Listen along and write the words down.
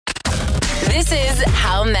This is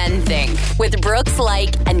How Men Think with Brooks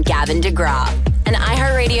Laich and Gavin DeGraw, an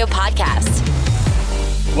iHeartRadio podcast.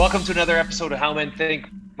 Welcome to another episode of How Men Think.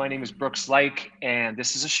 My name is Brooks Laich, and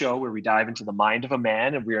this is a show where we dive into the mind of a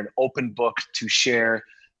man, and we're an open book to share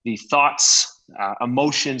the thoughts,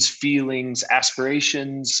 emotions, feelings,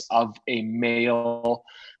 aspirations of a male,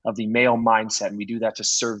 of the male mindset. And we do that to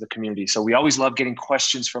serve the community. So we always love getting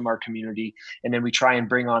questions from our community, and then we try and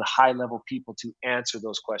bring on high-level people to answer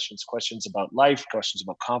those questions. Questions about life, questions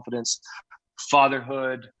about confidence,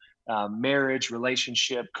 fatherhood, marriage,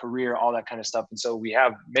 relationship, career, all that kind of stuff. And so we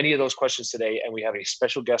have many of those questions today, and we have a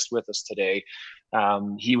special guest with us today.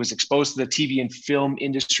 He was exposed to the TV and film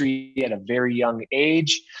industry at a very young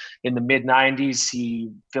age. In the mid-90s,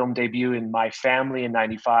 he film debut in My Family in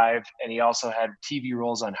 95, and he also had TV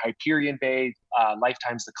roles on Hyperion Bay,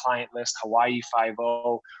 Lifetime's The Client List, Hawaii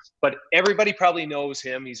Five-0. But everybody probably knows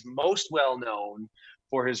him. He's most well known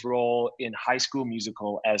for his role in High School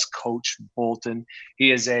Musical as Coach Bolton.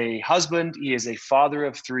 He is a husband, he is a father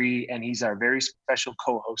of three, and he's our very special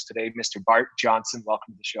co-host today, Mr. Bart Johnson.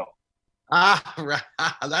 Welcome to the show.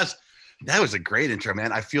 That was a great intro,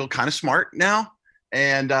 man. I feel kind of smart now,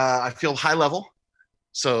 and I feel high level.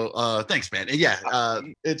 So thanks, man. And yeah,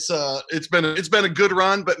 it's been a good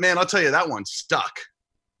run, but man, I'll tell you, that one stuck.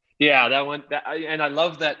 Yeah, that one. And I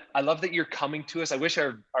love that. I love that you're coming to us. I wish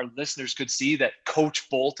our listeners could see that Coach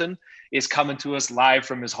Bolton is coming to us live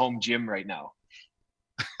from his home gym right now.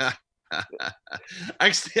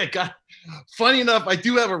 Actually, funny enough, I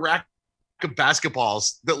do have a rack of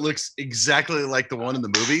basketballs that looks exactly like the one in the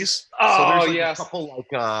movies. Oh, so yes.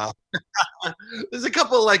 There's a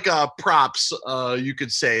couple props you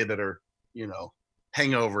could say that are,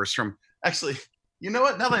 hangovers from. Actually, you know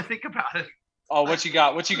what? Now that I think about it. Oh, what you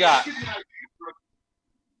got? What you got?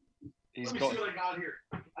 He's going. See what I got here.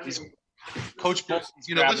 Coach Bolton.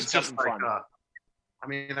 This is just like.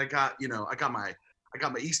 I got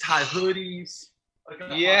my East High hoodies.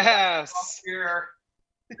 Yes. Here.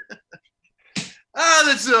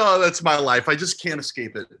 That's my life. I just can't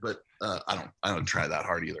escape it. But I don't try that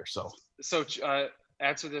hard either. So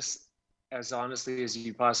answer this as honestly as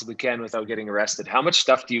you possibly can without getting arrested. How much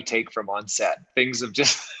stuff do you take from on set? Things of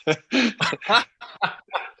just.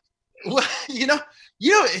 Well,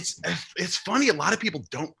 it's funny. A lot of people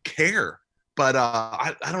don't care, but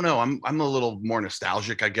I don't know. I'm a little more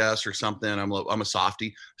nostalgic, I guess, or something. I'm a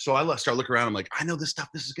softie, so I start looking around. I'm like, I know this stuff.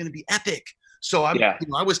 This is going to be epic. So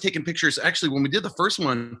I was taking pictures. Actually, when we did the first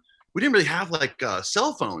one, we didn't really have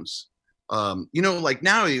cell phones. Like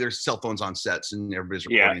now there's cell phones on sets and everybody's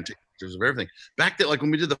recording pictures of everything. Back then, like when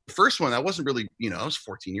we did the first one, that wasn't really, it was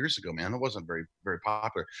 14 years ago, man. It wasn't very, very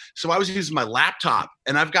popular. So I was using my laptop,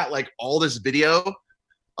 and I've got all this video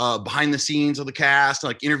behind the scenes of the cast,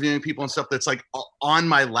 interviewing people and stuff that's on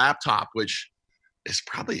my laptop, which is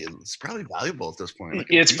probably valuable at this point.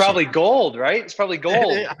 It's probably gold, right? It's probably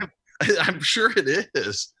gold. I'm sure it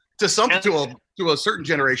is to a certain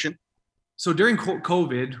generation. So during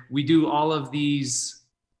COVID, we do all of these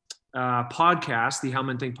podcasts, the How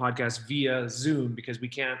Men Think podcast, via Zoom, because we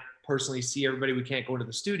can't personally see everybody. We can't go into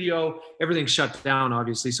the studio. Everything's shut down,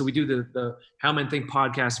 obviously. So we do the How Men Think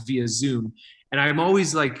podcast via Zoom. And I'm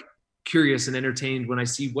always curious and entertained when I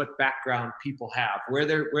see what background people have, where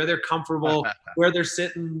they're comfortable, where they're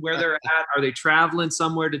sitting, where they're at. Are they traveling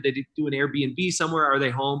somewhere? Did they do an Airbnb somewhere? Are they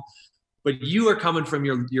home? But you are coming from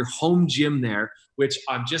your home gym there, which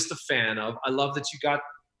I'm just a fan of. I love that you got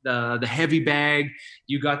the heavy bag.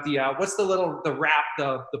 You got the wrap,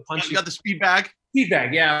 the punch. You got the speed bag. Speed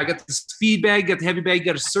bag, yeah. I got the speed bag, got the heavy bag,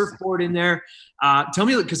 got a surfboard in there. Tell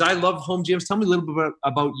me, because I love home gyms. Tell me a little bit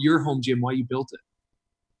about your home gym, why you built it.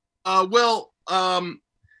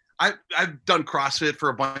 I've done CrossFit for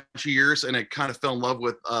a bunch of years, and I kind of fell in love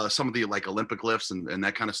with some of the Olympic lifts and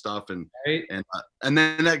that kind of stuff, and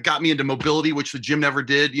then that got me into mobility, which the gym never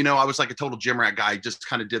did. I was like a total gym rat guy, just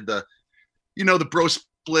kind of did the bro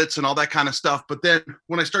splits and all that kind of stuff. But then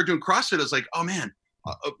when I started doing CrossFit, I was like, oh man,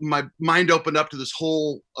 my mind opened up to this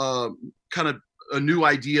whole kind of a new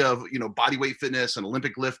idea of body weight fitness and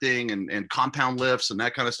Olympic lifting and compound lifts and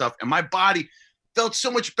that kind of stuff, and my body felt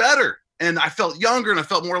so much better. And I felt younger, and I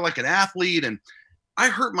felt more like an athlete. And I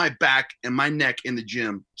hurt my back and my neck in the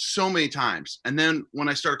gym so many times. And then when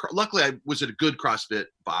I started, luckily I was at a good CrossFit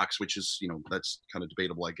box, which is, that's kind of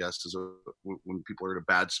debatable, I guess, when people are at a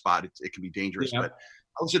bad spot, it can be dangerous. Yeah. But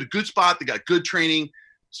I was at a good spot. They got good training,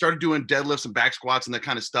 started doing deadlifts and back squats and that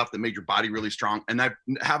kind of stuff that made your body really strong. And I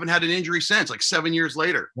haven't had an injury since, 7 years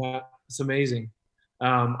later. Yeah, it's amazing.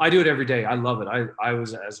 I do it every day. I love it. I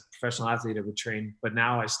was, as a professional athlete, I would train, but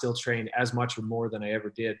now I still train as much or more than I ever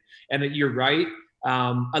did. And you're right.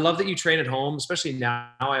 I love that you train at home, especially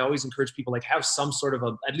now. I always encourage people, like, have some sort of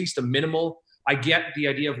at least a minimal. I get the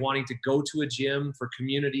idea of wanting to go to a gym for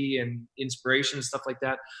community and inspiration and stuff like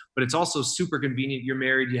that, but it's also super convenient. You're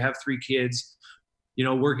married, you have 3 kids,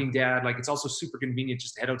 working dad. Like, it's also super convenient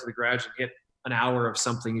just to head out to the garage and hit an hour of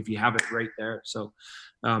something if you have it right there. So,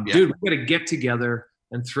 dude, we got to get together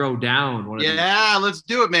and throw down one of these. Yeah, let's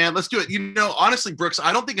do it, man. Let's do it. Honestly, Brooks,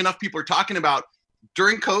 I don't think enough people are talking about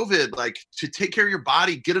during COVID, like, to take care of your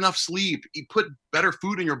body, get enough sleep, put better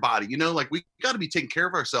food in your body. Like, we got to be taking care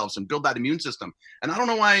of ourselves and build that immune system. And I don't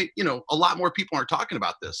know why, a lot more people aren't talking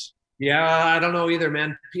about this. Yeah, I don't know either,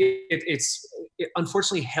 man.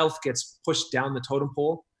 Unfortunately, health gets pushed down the totem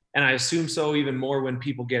pole. And I assume so even more when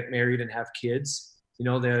people get married and have kids.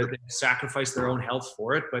 They sacrifice their own health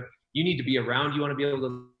for it, but you need to be around. You want to be able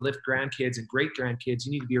to lift grandkids and great grandkids.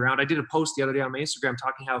 You need to be around. I did a post the other day on my Instagram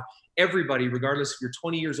talking how everybody, regardless if you're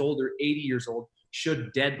 20 years old or 80 years old,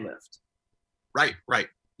 should deadlift. Right.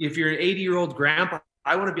 If you're an 80-year-old grandpa,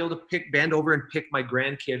 I want to be able to bend over and pick my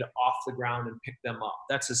grandkid off the ground and pick them up.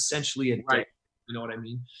 That's essentially it. Right. You know what I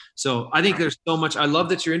mean? So I think there's so much. I love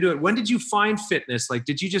that you're into it. When did you find fitness? Like,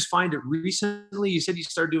 did you just find it recently? You said you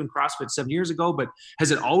started doing CrossFit 7 years ago, but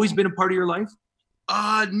has it always been a part of your life?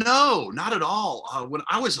 No, not at all. When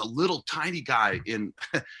I was a little tiny guy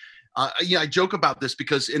I joke about this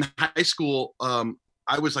because in high school,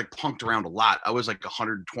 I was like punked around a lot. I was like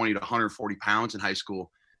 120 to 140 pounds in high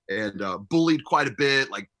school and bullied quite a bit.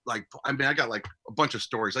 I got like a bunch of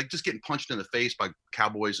stories, like just getting punched in the face by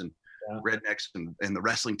cowboys and rednecks and the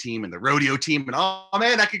wrestling team and the rodeo team. And oh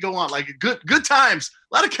man, I could go on, like good times,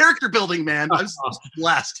 a lot of character building, man. I was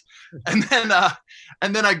blessed. And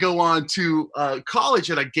then I go on to college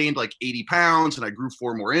and I gained like 80 pounds and I grew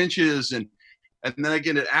 4 more inches. And then I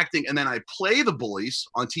get into acting and then I play the bullies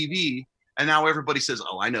on TV. And now everybody says,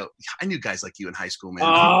 oh, I knew guys like you in high school, man.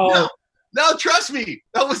 Oh. No, trust me.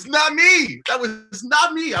 That was not me. I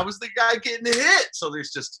was the guy getting hit. So there's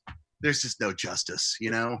just no justice,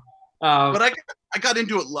 But I got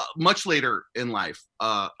into it much later in life.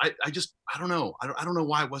 I don't know. I don't know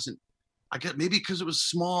why I wasn't. I get maybe because it was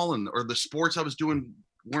small or the sports I was doing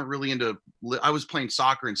weren't really into. I was playing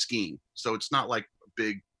soccer and skiing, so it's not like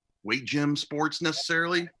big weight gym sports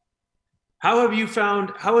necessarily. How have you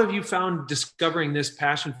found discovering this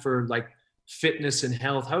passion for like fitness and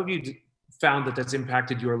health? How have you found that that's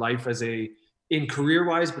impacted your life in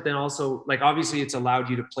career-wise, but then also, like, obviously it's allowed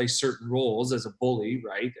you to play certain roles as a bully,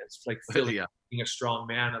 right? It's like being a strong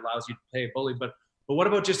man allows you to play a bully. But what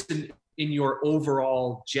about just in your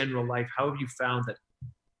overall general life? How have you found that?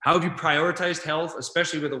 How have you prioritized health,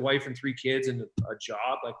 especially with a wife and 3 kids and a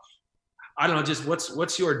job? Like, I don't know, just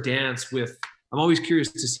what's your dance with? I'm always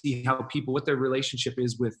curious to see how people, what their relationship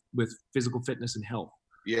is with physical fitness and health.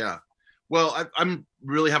 Yeah. Well, I'm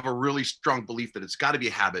really have a really strong belief that it's got to be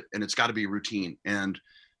a habit and it's got to be a routine. And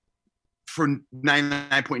for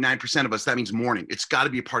 99.9% of us, that means morning. It's got to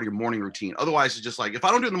be a part of your morning routine. Otherwise, it's just like, if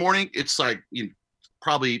I don't do it in the morning, it's like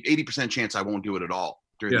probably 80% chance I won't do it at all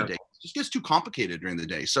during the day. It just gets too complicated during the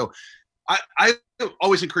day. So I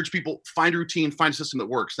always encourage people, find a routine, find a system that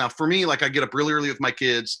works. Now, for me, like, I get up really early with my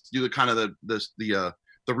kids, do the kind of the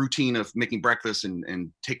routine of making breakfast and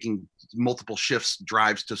taking multiple shifts,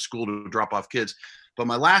 drives to school to drop off kids. But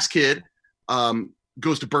my last kid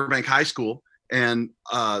goes to Burbank High School. And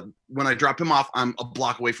when I drop him off, I'm a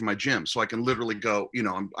block away from my gym. So I can literally go,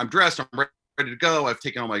 I'm dressed, I'm ready to go. I've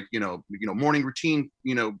taken all my, morning routine,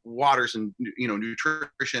 waters and,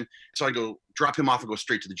 nutrition. So I go drop him off and go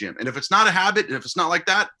straight to the gym. And if it's not a habit, and if it's not like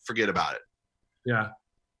that, forget about it. Yeah.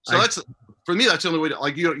 So that's, for me, that's the only way to,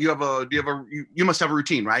 like, you must have a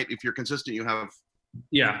routine, right? If you're consistent, you have.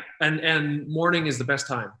 Yeah. And morning is the best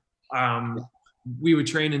time. We would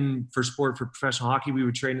train for professional hockey. We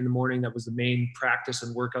would train in the morning. That was the main practice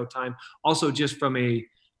and workout time. Also, just from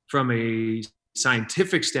a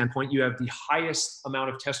scientific standpoint, you have the highest amount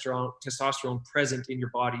of testosterone present in your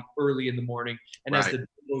body early in the morning. And as the day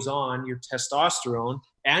goes on, your testosterone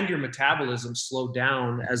and your metabolism slow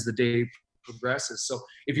down as the day progresses. So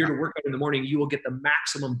if you're to work out in the morning, you will get the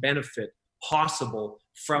maximum benefit possible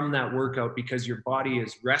from that workout because your body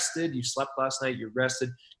is rested. You slept last night, you're rested.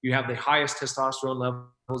 You have the highest testosterone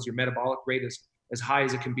levels. Your metabolic rate is as high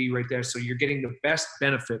as it can be right there. So you're getting the best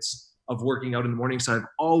benefits of working out in the morning. So I've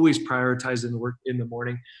always prioritized in the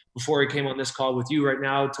morning. Before I came on this call with you right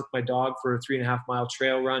now, took my dog for a 3.5 mile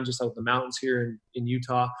trail run just out in the mountains here in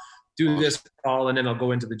Utah. Do this call, and then I'll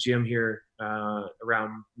go into the gym here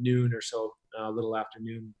around noon or so, a little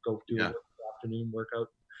afternoon, go do an afternoon workout.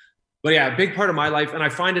 But yeah, a big part of my life. And I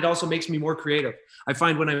find it also makes me more creative. I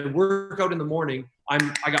find when I work out in the morning, I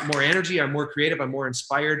got more energy. I'm more creative. I'm more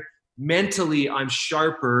inspired. Mentally, I'm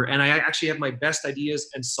sharper. And I actually have my best ideas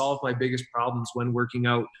and solve my biggest problems when working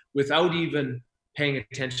out without even paying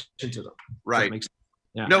attention to them. Right.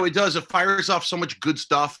 Yeah. No, it does. It fires off so much good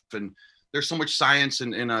stuff. And there's so much science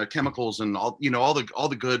and chemicals and all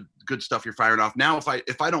the good stuff you're firing off. Now,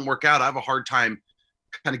 if I don't work out, I have a hard time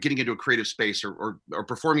kind of getting into a creative space or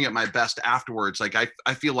performing at my best afterwards. Like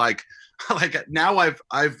I feel like now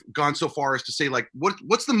I've gone so far as to say, like,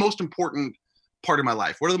 what's the most important part of my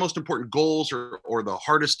life? What are the most important goals or the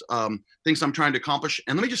hardest things I'm trying to accomplish?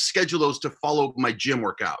 And let me just schedule those to follow my gym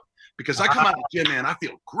workout, because I come out of the gym, man, I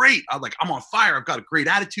feel great. I'm on fire. I've got a great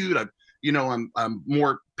attitude. I'm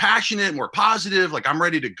more passionate, more positive. Like, I'm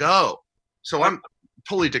ready to go. So I'm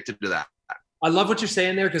totally addicted to that. I love what you're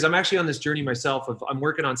saying there, because I'm actually on this journey myself of I'm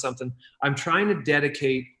working on something. I'm trying to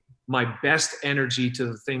dedicate my best energy to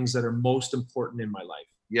the things that are most important in my life.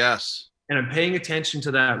 Yes. And I'm paying attention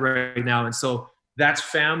to that right now. And so that's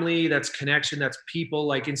family, that's connection, that's people.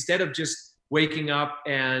 Like, instead of just waking up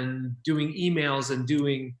and doing emails and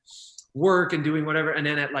doing work and doing whatever, and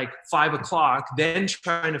then at like 5 o'clock, then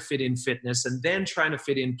trying to fit in fitness and then trying to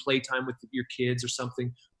fit in playtime with your kids or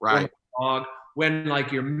something. Right. Dog. When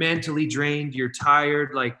like you're mentally drained, you're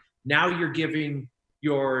tired, like now you're giving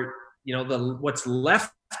your, what's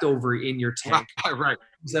left over in your tank, right,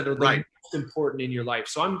 that are the most important in your life.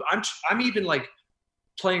 So I'm even like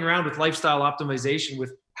playing around with lifestyle optimization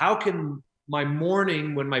with how can my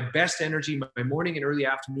morning, when my best energy, my morning and early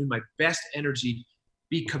afternoon, my best energy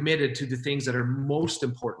be committed to the things that are most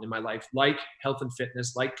important in my life, like health and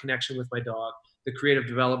fitness, like connection with my dog, the creative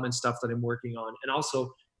development stuff that I'm working on, and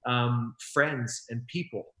also friends and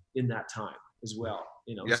people in that time as well.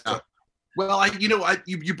 Yeah. So. Well,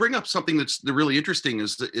 you bring up something that's really interesting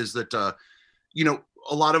is that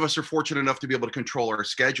a lot of us are fortunate enough to be able to control our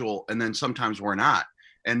schedule, and then sometimes we're not.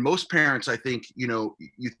 And most parents, I think, you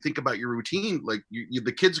think about your routine, like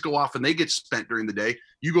the kids go off and they get spent during the day.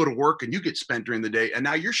 You go to work and you get spent during the day, and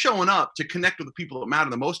now you're showing up to connect with the people that matter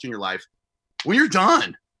the most in your life. When you're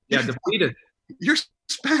done, depleted. You're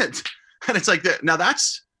spent, and it's like that.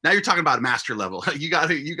 Now you're talking about a master level. You got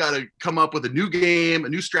to come up with a new game, a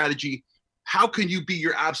new strategy. How can you be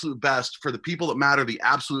your absolute best for the people that matter the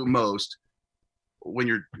absolute most when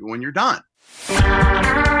you're done?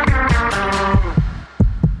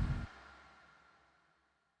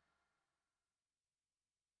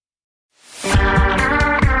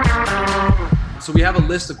 So we have a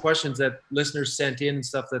list of questions that listeners sent in and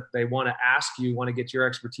stuff that they want to ask you, want to get your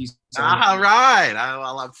expertise on. All right.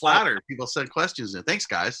 I'm flattered. People send questions in. Thanks,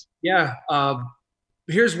 guys. Yeah.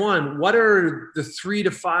 Here's one. What are the 3 to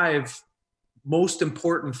 5 most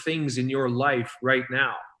important things in your life right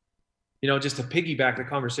now? Just to piggyback the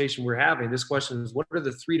conversation we're having, this question is, what are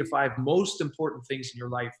the 3 to 5 most important things in your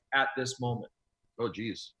life at this moment? Oh,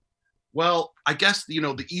 geez. Well, I guess,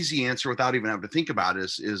 the easy answer without even having to think about it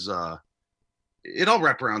is it all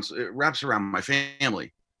wraps around my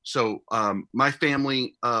family. So my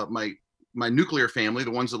family, my nuclear family, the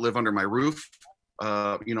ones that live under my roof,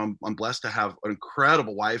 I'm blessed to have an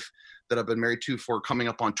incredible wife that I've been married to for coming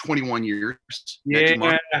up on 21 years. Next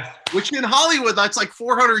month, which in Hollywood, that's like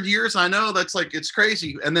 400 years. I know, that's like, it's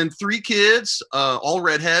crazy. And then 3 kids, all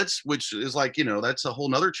redheads, which is like, that's a whole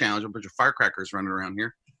nother challenge. A bunch of firecrackers running around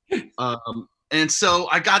here. And so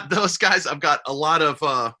I got those guys. I've got a lot of,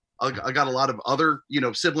 I got a lot of other,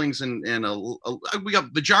 siblings and we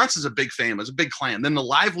got the Johnsons, a big family, it's a big clan. Then the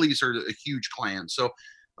Lively's are a huge clan. So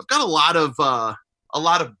I've got a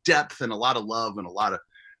lot of depth and a lot of love and a lot of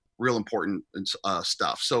real important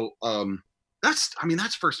stuff. So that's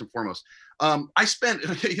first and foremost. I spent,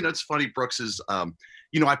 it's funny, Brooks is, I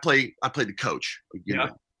played the coach.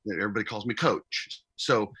 Everybody calls me coach.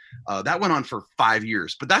 So that went on for 5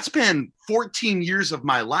 years, but that's been 14 years of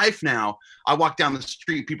my life now. I walk down the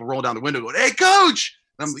street, people roll down the window going, "Hey, coach."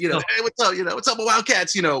 And I'm, "Hey, what's up? What's up with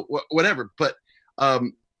Wildcats?" Whatever. But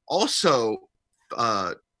also,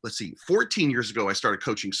 let's see, 14 years ago, I started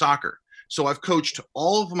coaching soccer. So I've coached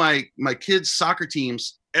all of my kids' soccer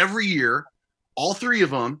teams every year, all 3 of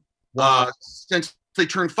them, since they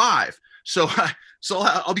turned 5. So that's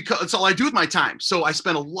all I do with my time. So I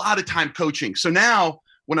spend a lot of time coaching. So now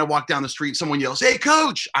when I walk down the street, someone yells, "Hey,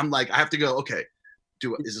 coach," I'm like, I have to go, okay,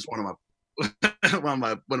 is this one of my,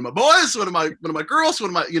 one of my boys, one of my girls,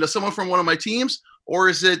 someone from one of my teams, or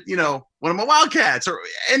is it, one of my Wildcats?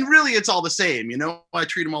 And really it's all the same, I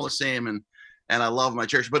treat them all the same and I love my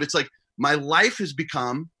church, but it's like my life has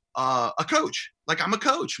become a coach. Like, I'm a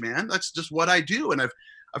coach, man. That's just what I do. And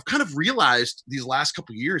I've kind of realized these last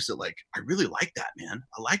couple of years that like, I really like that, man.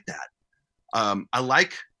 I like that. I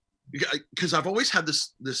like, because I've always had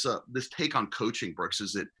this take on coaching, Brooks,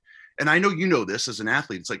 is that, and I know you know this as an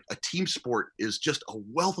athlete, it's like a team sport is just a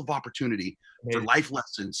wealth of opportunity for life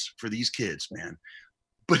lessons for these kids, man.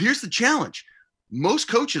 But here's the challenge. Most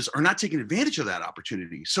coaches are not taking advantage of that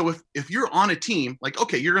opportunity. So if you're on a team, like,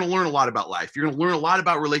 okay, you're going to learn a lot about life. You're going to learn a lot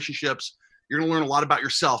about relationships. You're going to learn a lot about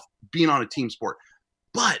yourself being on a team sport.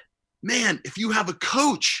 But man, if you have a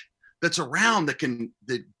coach that's around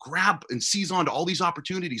that grab and seize onto all these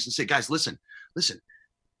opportunities and say, guys, listen,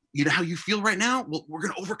 you know how you feel right now? Well, we're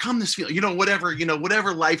going to overcome this feeling,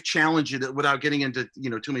 whatever life challenge it, without getting into,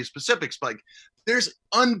 too many specifics, but like, there's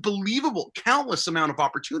unbelievable, countless amount of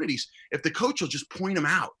opportunities. If the coach will just point them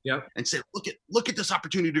out and say, look at this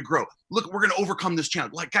opportunity to grow. Look, we're going to overcome this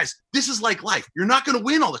challenge. Like, guys, this is like life. You're not going to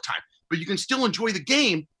win all the time, but you can still enjoy the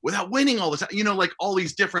game without winning all the time, like all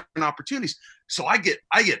these different opportunities. So I get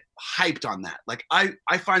hyped on that. Like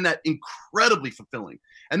I find that incredibly fulfilling.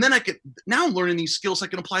 And then now I'm learning these skills I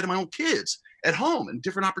can apply to my own kids at home and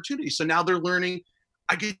different opportunities. So now they're learning,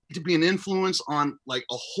 I get to be an influence on like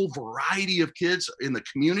a whole variety of kids in the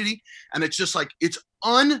community. And it's just like, it's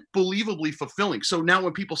unbelievably fulfilling. So now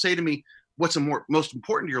when people say to me, what's most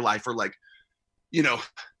important to your life, or like,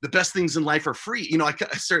 the best things in life are free. I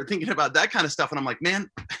started thinking about that kind of stuff. And I'm like, man,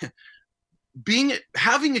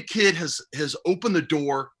 having a kid has opened the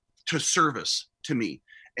door to service to me.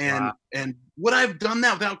 And would I have done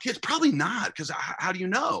that without kids? Probably not, because how do you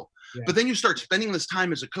know? Yeah. But then you start spending this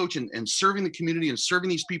time as a coach and serving the community and serving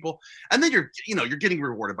these people, and then you're getting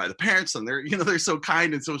rewarded by the parents, and they're so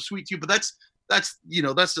kind and so sweet to you. But that's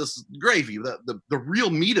just gravy. The real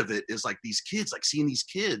meat of it is like these kids, like seeing these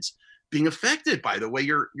kids being affected by the way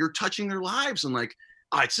you're touching their lives, and like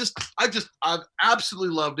I've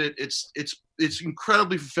absolutely loved it. It's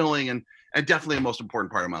incredibly fulfilling and definitely the most important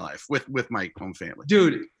part of my life with my own family.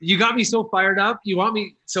 Dude, you got me so fired up. You want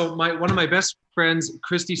me? So one of my best friends,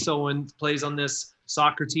 Christy Sowen, plays on this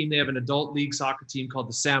soccer team. They have an adult league soccer team called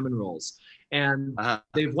the Salmon Rolls. And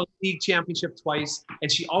they've won the league championship twice. And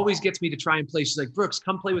she always gets me to try and play. She's like, Brooks,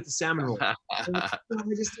 come play with the Salmon Rolls. I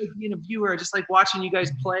just like being a viewer. I just like watching you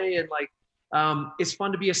guys play, and like, it's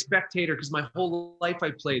fun to be a spectator because my whole life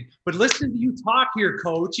I played. But listening to you talk here,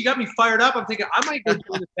 coach, you got me fired up. I'm thinking I might go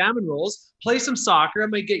join the Salmon Rolls, play some soccer. I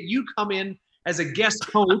might get you come in as a guest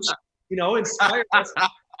coach, inspire us.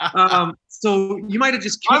 So you might have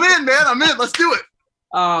just. I'm in, man. I'm in. Let's do it.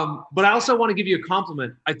 But I also want to give you a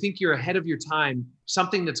compliment. I think you're ahead of your time.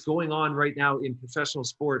 Something that's going on right now in professional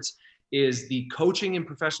sports is the coaching in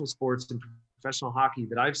professional sports and professional hockey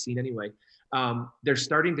that I've seen anyway. They're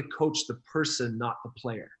starting to coach the person, not the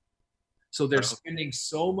player. So they're spending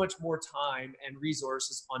so much more time and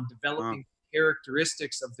resources on developing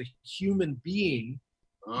characteristics of the human being,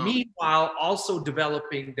 meanwhile also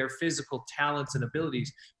developing their physical talents and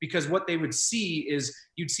abilities. Because what they would see is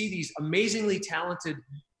you'd see these amazingly talented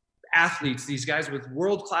athletes, these guys with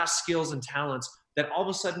world-class skills and talents that all of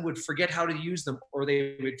a sudden would forget how to use them, or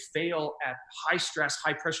they would fail at high stress,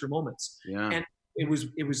 high pressure moments. Yeah. And it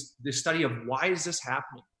was the study of why is this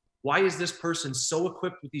happening? Why is this person so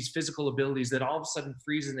equipped with these physical abilities that all of a sudden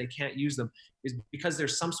freeze and they can't use them? Is because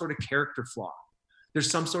there's some sort of character flaw.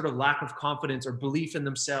 There's some sort of lack of confidence or belief in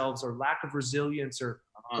themselves, or lack of resilience, or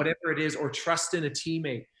whatever it is, or trust in a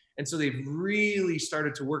teammate. And so they've really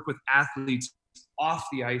started to work with athletes off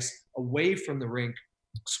the ice, away from the rink,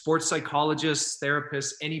 sports psychologists,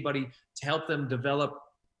 therapists, anybody, to help them develop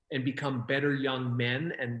and become better young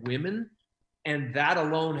men and women. And that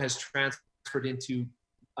alone has transferred into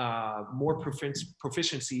more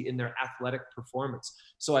proficiency in their athletic performance.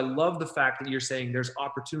 So I love the fact that you're saying there's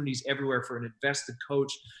opportunities everywhere for an invested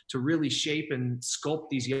coach to really shape and sculpt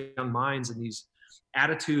these young minds and these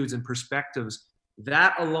attitudes and perspectives.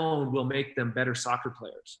 That alone will make them better soccer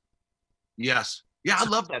players. Yes. Yeah, I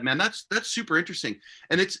love that, man. That's super interesting.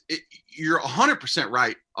 And you're 100%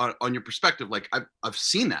 right on your perspective. Like I've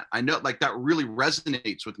seen that. I know, like, that really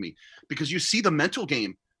resonates with me, because you see the mental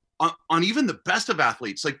game on even the best of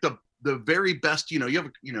athletes, like the very best. You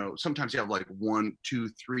have sometimes you have like 1, 2,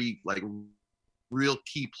 3 like real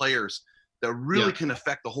key players that really can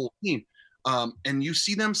affect the whole team. And you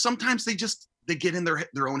see them sometimes they get in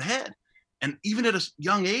their own head. And even at a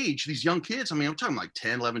young age, these young kids, I mean, I'm talking like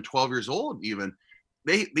 10, 11, 12 years old even,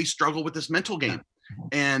 they struggle with this mental game,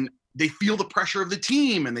 and they feel the pressure of the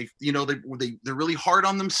team, and they're really hard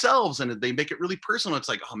on themselves, and they make it really personal. It's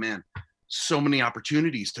like, oh man, so many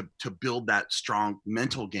opportunities to build that strong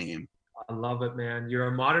mental game. I love it, man. You're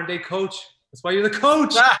a modern day coach. That's why you're the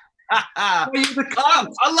coach. I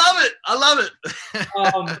love it. I love it.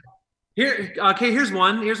 Here's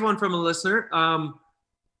one from a listener.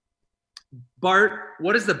 Bart,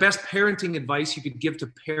 what is the best parenting advice you could give to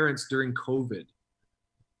parents during COVID?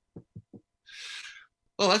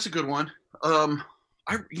 Oh, that's a good one.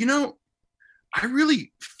 I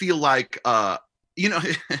really feel like, I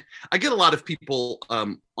get a lot of people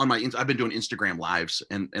I've been doing Instagram lives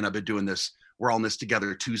and I've been doing this, we're all in this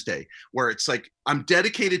together Tuesday, where it's like, I'm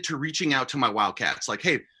dedicated to reaching out to my Wildcats. Like,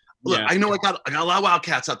 hey, look, I know I got a lot of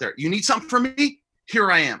Wildcats out there. You need something from me?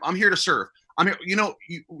 Here I am. I'm here to serve. I'm here.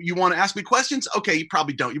 You want to ask me questions? Okay, you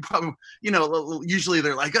probably don't. You probably, usually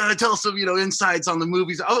they're like, tell us some, insights on the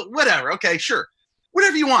movies. Oh, whatever. Okay, sure.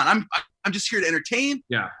 Whatever you want. I'm just here to entertain.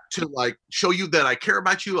 Yeah. To like show you that I care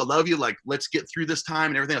about you. I love you. Like, let's get through this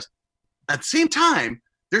time and everything else. At the same time,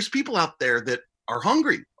 there's people out there that are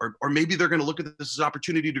hungry, or maybe they're going to look at this as an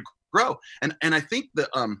opportunity to grow. And I think that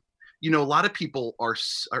a lot of people are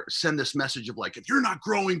send this message of like, if you're not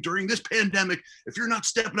growing during this pandemic, if you're not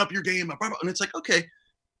stepping up your game, and it's like, okay,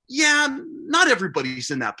 yeah, not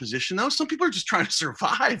everybody's in that position though. Some people are just trying to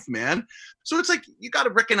survive, man. So it's like, you got to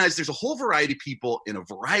recognize there's a whole variety of people in a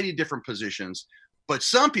variety of different positions. But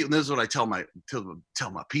some people, and this is what I tell my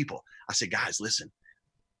people, I say, guys, listen,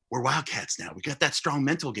 we're Wildcats now. We got that strong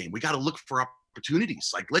mental game. We got to look for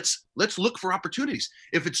opportunities. Like, let's look for opportunities.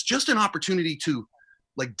 If it's just an opportunity to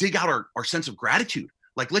like dig out our sense of gratitude,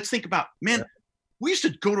 like, let's think about, man, we used to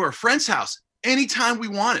go to our friend's house anytime we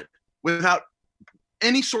wanted without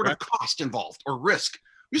any sort of cost involved or risk.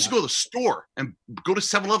 We used to go to the store and go to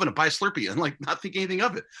 7-Eleven and buy a Slurpee and like not think anything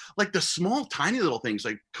of it. Like the small, tiny little things,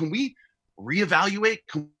 like, can we reevaluate?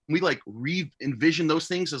 Can we like re-envision those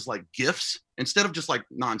things as like gifts instead of just like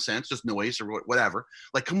nonsense, just noise or whatever?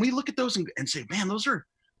 Like, can we look at those and say, man, those are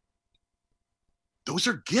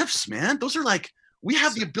gifts, man. Those are like, we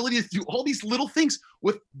have the ability to do all these little things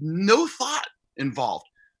with no thought involved.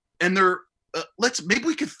 And they're, maybe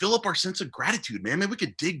we could fill up our sense of gratitude, man. Maybe we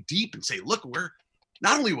could dig deep and say, look, we're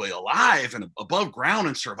not only way alive and above ground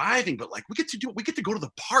and surviving, but like we get to go to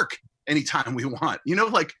the park anytime we want,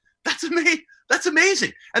 like that's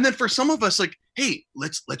amazing. And then for some of us, like, hey,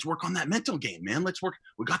 let's work on that mental game, man.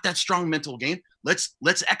 We got that strong mental game. Let's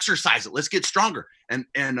exercise it. Let's get stronger. And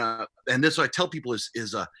this, what I tell people is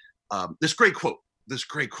this great quote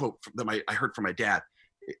that I heard from my dad.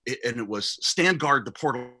 And it was, stand guard the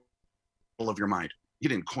portal of your mind. He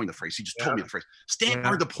didn't coin the phrase. He just told me the phrase. Stand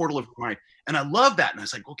guard the portal of your mind. And I love that. And I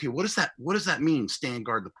was like, okay, what does that mean? Stand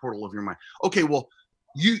guard the portal of your mind. Okay, well,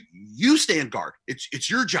 you stand guard. It's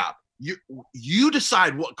your job. You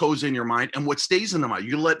decide what goes in your mind and what stays in the mind.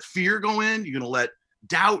 You're gonna let fear go in. You're gonna let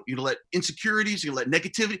doubt. You're gonna let insecurities. You're gonna let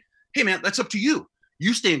negativity. Hey, man, that's up to you.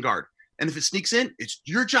 You stand guard. And if it sneaks in, it's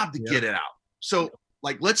your job to get it out. So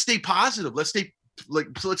like, let's stay positive. Let's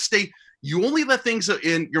stay. You only let things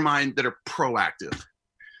in your mind that are proactive.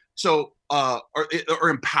 So, or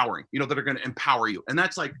empowering, that are going to empower you. And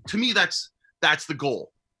that's like, to me, that's the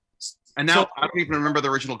goal. And now I don't even remember the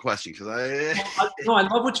original question because No, I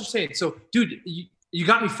love what you're saying. So, dude, you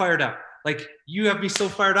got me fired up. Like, you have me so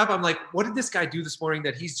fired up. I'm like, what did this guy do this morning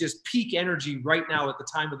that he's just peak energy right now at the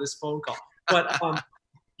time of this phone call? But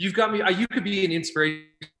you've got me. You could be an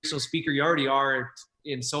inspirational speaker. You already are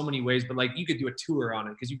in so many ways, but like, you could do a tour on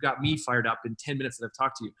it because you've got me fired up in 10 minutes that I've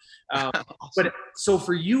talked to you. Awesome. But so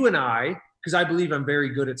for you and I, because I believe I'm very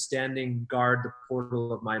good at standing guard the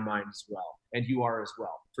portal of my mind as well. And you are as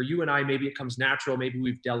well. For you and I, maybe it comes natural. Maybe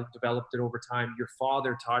we've developed it over time. Your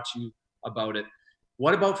father taught you about it.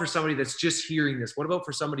 What about for somebody that's just hearing this? What about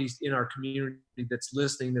for somebody in our community that's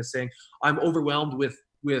listening, that's saying, I'm overwhelmed with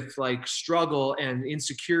like struggle and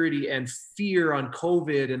insecurity and fear on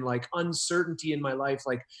COVID and like uncertainty in my life.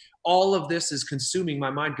 Like, all of this is consuming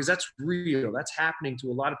my mind, because that's real. That's happening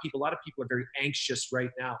to a lot of people. A lot of people are very anxious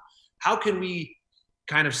right now. How can we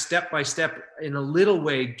kind of step by step in a little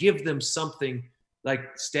way give them something like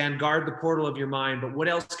stand guard the portal of your mind, but what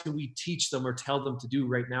else can we teach them or tell them to do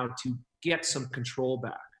right now to get some control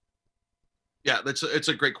back? Yeah, it's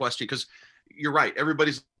a great question, because you're right.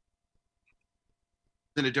 Everybody's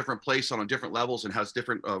in a different place on different levels and has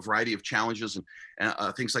different variety of challenges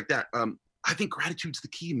and things like that. I think gratitude's the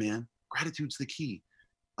key, man. Gratitude's the key.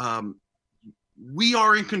 We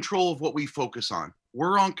are in control of what we focus on.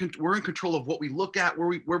 We're in control of what we look at, where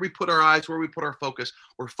we put our eyes, where we put our focus.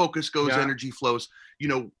 Where focus goes, energy flows.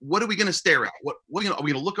 What are we going to stare at? Are we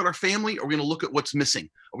going to look at our family? Or are we going to look at what's missing?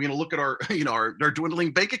 Are we going to look at our our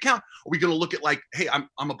dwindling bank account? Are we going to look at like, hey,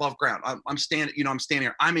 I'm above ground. I'm standing. I'm standing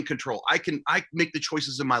here. I'm in control. I make the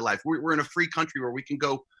choices in my life. We're in a free country where we can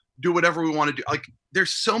go do whatever we want to do. Like,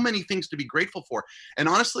 there's so many things to be grateful for. And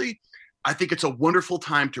honestly, I think it's a wonderful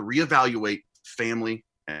time to reevaluate family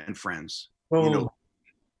and friends. Oh. You know,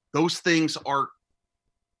 those are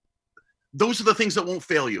the things that won't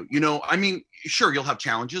fail you. You know, I mean, sure, you'll have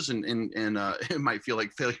challenges and it might feel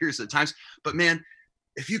like failures at times, but man,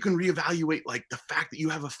 if you can reevaluate like the fact that you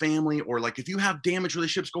have a family, or like if you have damaged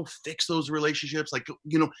relationships, go fix those relationships, like,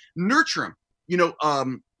 you know, nurture them, you know,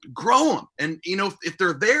 grow them. And, you know, if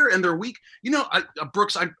they're there and they're weak, you know,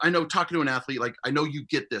 Brooks, I know, talking to an athlete, like, I know you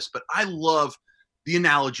get this, but I love the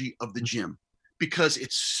analogy of the gym because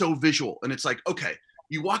it's so visual. And it's like, okay,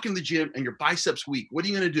 you walk in the gym and your biceps weak. What are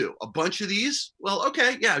you going to do? A bunch of these? Well,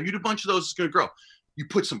 okay, yeah, you do a bunch of those, it's going to grow. You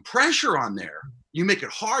put some pressure on there. You make it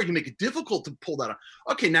hard. You make it difficult to pull that on.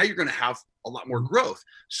 Okay, now you're going to have a lot more growth.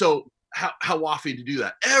 So how often do you do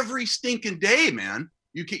that? Every stinking day, man.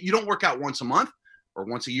 You don't work out once a month or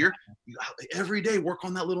once a year. You every day work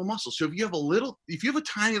on that little muscle. So if you have a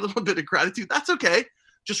tiny little bit of gratitude, that's okay.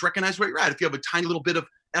 Just recognize where you're at. If you have a tiny little bit of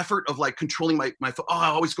effort of like controlling my I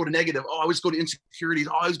always go to negative. I always go to insecurities.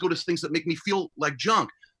 I always go to things that make me feel like junk.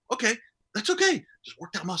 Okay, that's okay. Just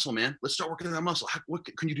work that muscle, man. Let's start working that muscle. What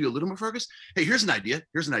can you do a little more focus? Hey, here's an idea.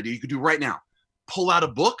 You could do right now. Pull out a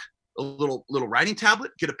book, a little writing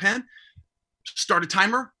tablet, get a pen, start a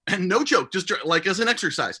timer, and no joke, just like as an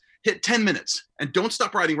exercise, hit 10 minutes and don't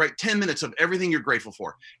stop writing. Write 10 minutes of everything you're grateful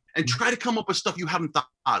for, and try to come up with stuff you haven't thought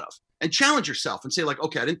of, and challenge yourself and say like,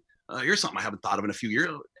 okay, here's something I haven't thought of in a few years.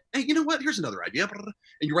 Hey, you know what? Here's another idea. And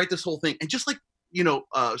you write this whole thing, and just like, you know,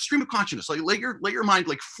 stream of consciousness, like let your mind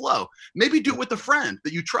like flow. Maybe do it with a friend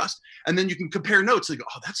that you trust, and then you can compare notes. Like,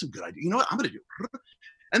 oh, that's a good idea. You know what? I'm going to do.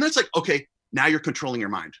 And that's like, okay, now you're controlling your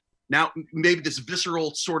mind. Now, maybe this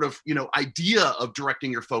visceral sort of, you know, idea of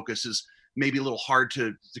directing your focus is maybe a little hard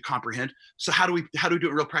to comprehend. So how do we do it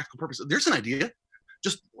in real practical purpose? There's an idea.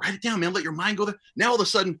 Just write it down, man. Let your mind go there. Now, all of a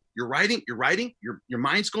sudden, you're writing, your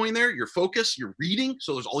mind's going there, your focus, you're reading.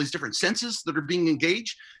 So there's all these different senses that are being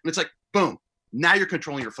engaged. And it's like, boom, now you're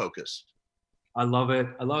controlling your focus. I love it.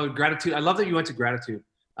 I love it. Gratitude. I love that you went to gratitude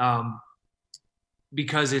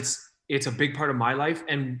because it's a big part of my life.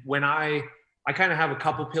 And when I kind of have a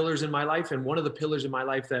couple pillars in my life. And one of the pillars in my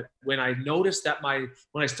life that when I notice that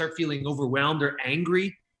when I start feeling overwhelmed or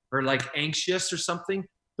angry or like anxious or something,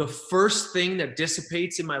 the first thing that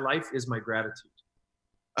dissipates in my life is my gratitude.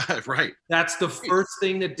 Right. That's the first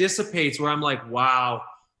thing that dissipates, where I'm like, wow,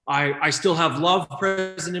 I still have love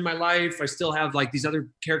present in my life. I still have like these other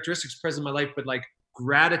characteristics present in my life, but like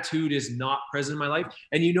gratitude is not present in my life.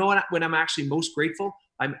 And you know what, when I'm actually most grateful,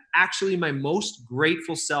 I'm actually my most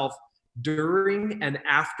grateful self during and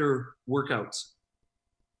after workouts.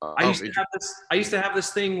 I used to have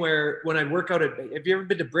this thing where when I work out have you ever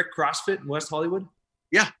been to Brick CrossFit in West Hollywood?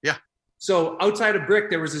 Yeah. So outside of Brick,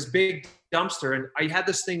 there was this big dumpster, and I had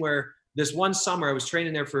this thing where this one summer I was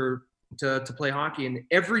training there to play hockey, and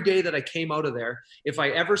every day that I came out of there, if I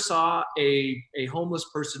ever saw a homeless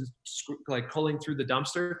person like pulling through the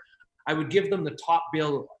dumpster, I would give them the top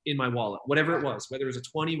bill in my wallet, whatever it was, whether it was a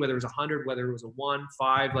 20, whether it was 100, whether it was a 1,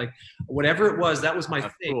 5, like whatever it was, that was my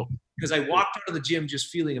thing. Cool. Because I walked out of the gym just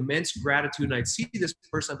feeling immense gratitude, and I'd see this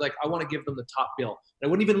person, I'd be like, I want to give them the top bill. And I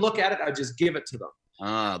wouldn't even look at it, I'd just give it to them.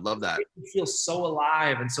 I love that. It feels so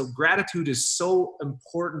alive. And so gratitude is so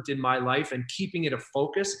important in my life, and keeping it a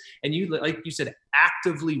focus. And you, like you said,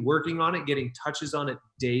 actively working on it, getting touches on it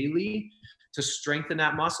daily to strengthen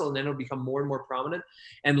that muscle, and then it'll become more and more prominent.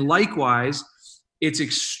 And likewise, it's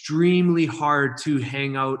extremely hard to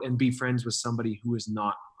hang out and be friends with somebody who is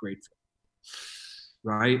not grateful,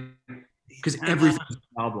 right? Because everything's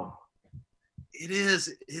a problem. It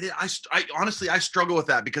is. I honestly, I struggle with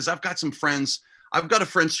that because I've got some friends. I've got a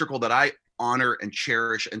friend circle that I honor and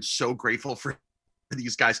cherish, and so grateful for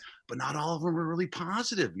these guys, but not all of them are really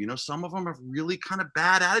positive. You know, some of them have really kind of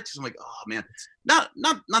bad attitudes. I'm like, oh man, not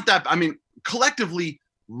that. I mean, collectively,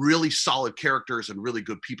 really solid characters and really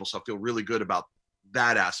good people. So I feel really good about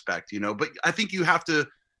that aspect, you know, but I think you have to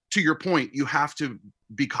your point, you have to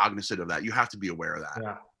be cognizant of that. You have to be aware of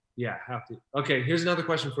that. Yeah, have to. Okay. Here's another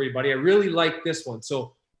question for you, buddy. I really like this one.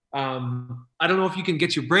 So I don't know if you can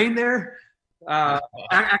get your brain there.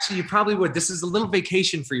 Actually, you probably would. This is a little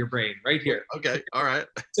vacation for your brain right here. Okay. All right.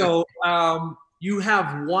 So you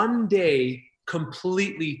have one day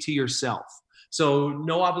completely to yourself. So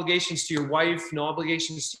no obligations to your wife, no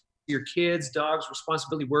obligations to your kids, dogs,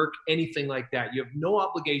 responsibility, work, anything like that. You have no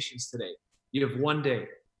obligations today. You have one day.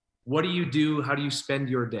 What do you do? How do you spend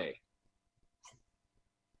your day?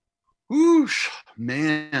 Whoosh,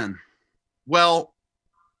 man. Well,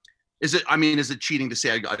 is it cheating to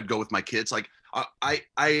say I'd go with my kids? Like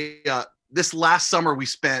this last summer we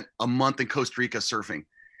spent a month in Costa Rica surfing,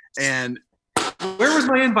 and where was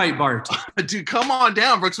my invite, Bart? Dude, come on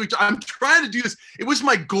down, Brooks. I'm trying to do this. It was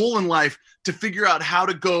my goal in life to figure out how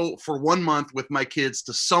to go for 1 month with my kids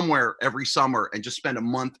to somewhere every summer and just spend a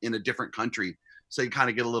month in a different country, so you kind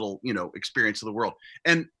of get a little, experience of the world.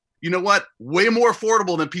 And you know what? Way more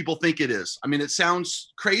affordable than people think it is. I mean, it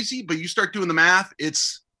sounds crazy, but you start doing the math,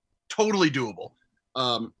 it's totally doable.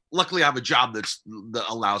 Luckily, I have a job that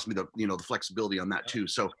allows me the flexibility on that too.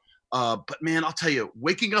 So, but man, I'll tell you,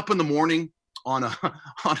 waking up in the morning on a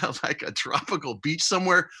like a tropical beach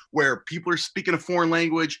somewhere where people are speaking a foreign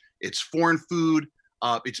language, it's foreign food,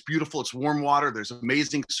 it's beautiful, it's warm water, there's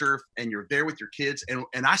amazing surf, and you're there with your kids.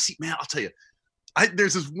 And I see, man, I'll tell you,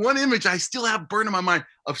 there's this one image I still have burned in my mind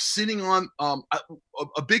of sitting on a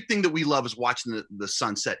big thing that we love is watching the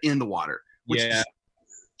sunset in the water, which is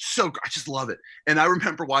so I just love it. And I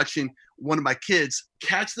remember watching one of my kids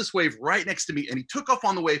catch this wave right next to me, and he took off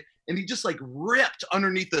on the wave, and he just like ripped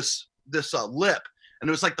underneath this lip. And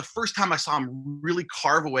it was like the first time I saw him really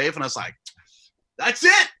carve a wave, and I was like, that's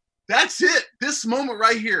it, this moment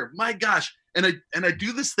right here, my gosh. And I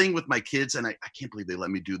do this thing with my kids, and I can't believe they let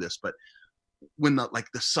me do this, but when the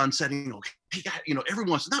sun setting, every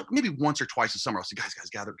once, not maybe once or twice a summer, I'll say, guys,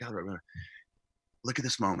 gather, look at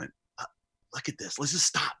this moment, look at this, let's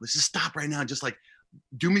just stop right now, and just like,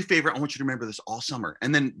 do me a favor, I want you to remember this all summer.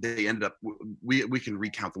 And then they ended up, we can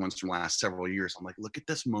recount the ones from the last several years. I'm like, look at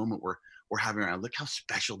this moment we're having around. Look how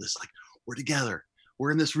special this, like, we're together.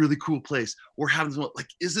 We're in this really cool place. We're having this, like,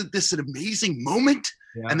 isn't this an amazing moment?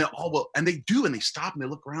 Yeah. And they do, and they stop and they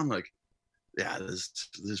look around like, yeah, this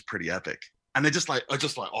is pretty epic. And they just like,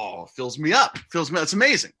 oh, it fills me up. It's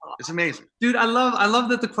amazing. It's amazing. Dude, I love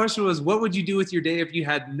that the question was, what would you do with your day if you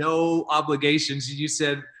had no obligations? You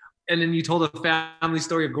said, and then you told a family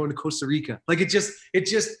story of going to Costa Rica. Like it just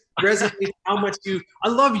resonates how much I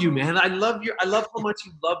love you, man. I love how much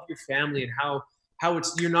you love your family, and how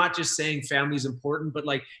you're not just saying family is important, but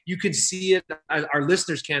like you can see it. Our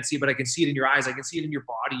listeners can't see it, but I can see it in your eyes. I can see it in your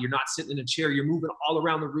body. You're not sitting in a chair. You're moving all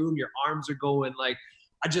around the room. Your arms are going. Like,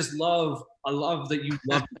 I love that you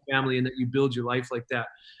love your family and that you build your life like that.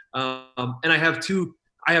 And I have two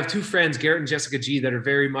friends, Garrett and Jessica G, that are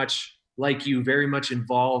very much like you, very much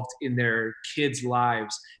involved in their kids'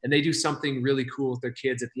 lives. And they do something really cool with their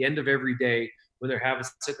kids at the end of every day when they're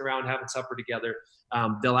sitting around having supper together.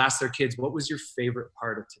 They'll ask their kids, what was your favorite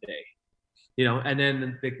part of today? And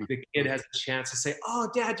then the kid has a chance to say, oh,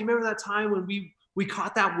 Dad, do you remember that time when we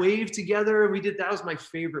caught that wave together and that was my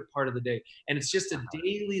favorite part of the day. And it's just a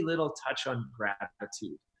daily little touch on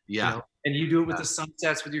gratitude. Yeah. And you do it with the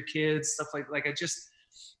sunsets with your kids, stuff like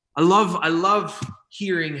I love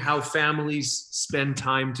hearing how families spend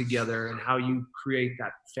time together and how you create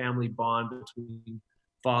that family bond between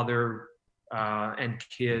father and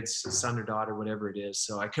kids, son or daughter, whatever it is.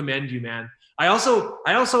 So I commend you, man. I also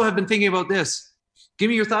have been thinking about this. Give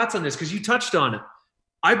me your thoughts on this, because you touched on it.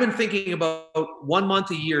 I've been thinking about 1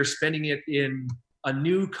 month a year, spending it in a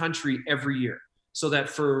new country every year. So that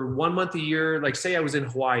for 1 month a year, like say I was in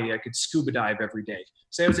Hawaii, I could scuba dive every day.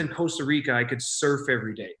 Say I was in Costa Rica, I could surf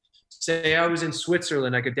every day. Say I was in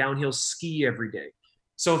Switzerland, I could downhill ski every day.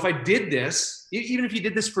 So if I did this, even if you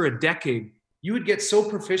did this for a decade, you would get so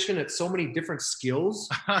proficient at so many different skills.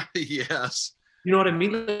 Yes. You know what I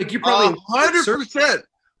mean? Like you're probably 100%.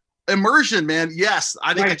 Immersion, man. Yes,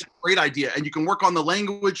 I think That's a great idea. And you can work on the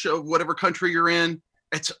language of whatever country you're in.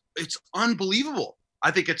 It's unbelievable.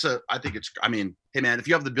 I mean, hey man, if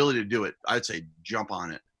you have the ability to do it, I'd say jump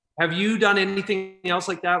on it. Have you done anything else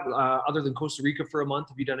like that other than Costa Rica for a month?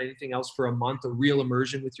 Have you done anything else for a month, a real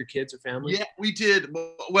immersion with your kids or family? Yeah, we did.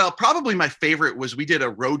 Well, probably my favorite was we did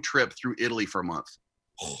a road trip through Italy for a month.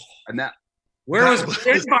 And where was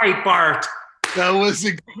Invite, Bart? That was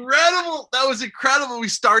incredible. We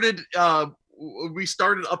started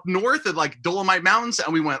up north at like Dolomite Mountains,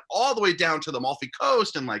 and we went all the way down to the Amalfi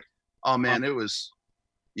Coast, and like, oh man, it was,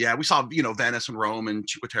 yeah, we saw, Venice and Rome and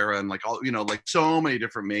Cinque Terre and like all, like so many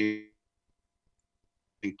different amazing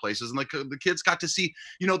places. And like the kids got to see,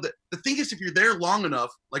 the thing is, if you're there long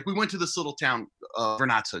enough, like we went to this little town,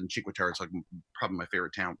 Vernazza in Cinque Terre. It's like probably my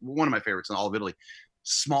favorite town, one of my favorites in all of Italy.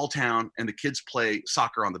 Small town, and the kids play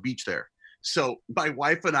soccer on the beach there. So my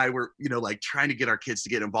wife and I were, like trying to get our kids to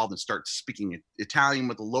get involved and start speaking Italian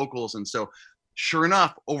with the locals. And so sure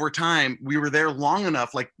enough, over time, we were there long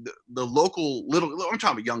enough, like the local I'm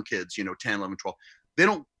talking about young kids, 10, 11, 12, they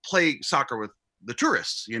don't play soccer with the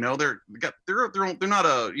tourists, they're not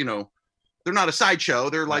a sideshow.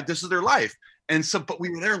 They're like, this is their life. And so, but we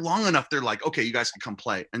were there long enough. They're like, okay, you guys can come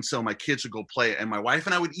play. And so my kids would go play, and my wife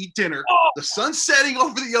and I would eat dinner, the sun setting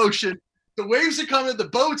over the ocean. the waves are coming, the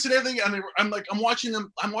boats and everything. And I'm watching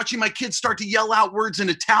them. I'm watching my kids start to yell out words in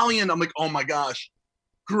Italian. I'm like, oh my gosh,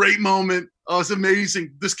 great moment. Oh, it's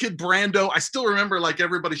amazing. This kid Brando, I still remember like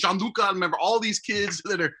everybody. Gianluca, I remember all these kids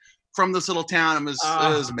that are from this little town. It was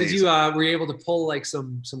amazing. Did you were you able to pull like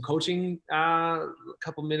some coaching, a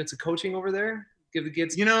couple minutes of coaching over there? Give the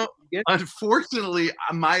kids. Unfortunately,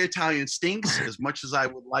 my Italian stinks. As much as I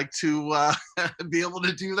would like to be able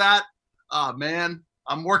to do that, man,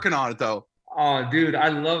 I'm working on it though. Oh, dude, I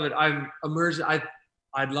love it. I'm immersed.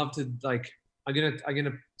 I'd love to like. I'm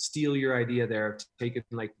gonna steal your idea there of taking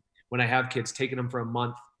like when I have kids, taking them for a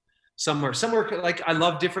month somewhere like I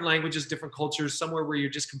love different languages, different cultures, somewhere where you're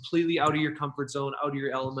just completely out of your comfort zone, out of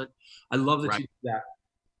your element. I love that you do that.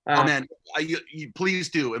 Oh man, you please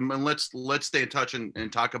do, and let's stay in touch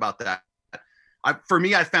and talk about that. For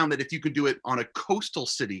me, I found that if you could do it on a coastal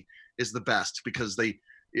city is the best, because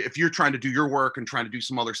if you're trying to do your work and trying to do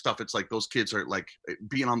some other stuff, it's like those kids are like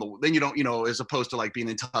being on the, then you don't, as opposed to like being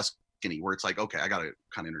in Tuscany where it's like, okay, I got to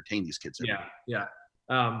kind of entertain these kids. Yeah.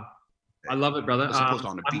 I love it, brother. As opposed to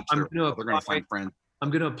on a beach, they're going to find friends. I'm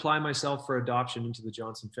going to apply myself for adoption into the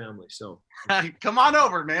Johnson family. So come on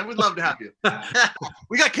over, man. We'd love to have you.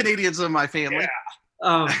 We got Canadians in my family.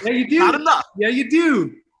 Yeah, you do. Not enough. Yeah, you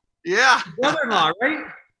do. Yeah. Brother-in-law, right?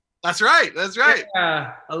 That's right.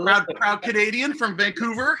 Yeah, proud Canadian from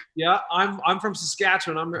Vancouver. Yeah, I'm from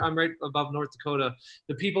Saskatchewan. I'm right above North Dakota.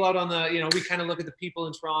 The people out on the, we kind of look at the people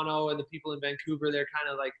in Toronto and the people in Vancouver. They're kind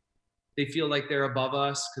of like, they feel like they're above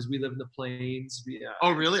us because we live in the plains. Yeah.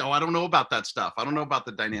 Oh, really? Oh, I don't know about that stuff. I don't know about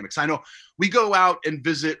the dynamics. I know we go out and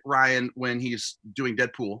visit Ryan when he's doing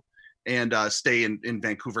Deadpool and stay in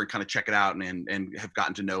Vancouver and kind of check it out and have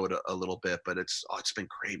gotten to know it a little bit. But it's been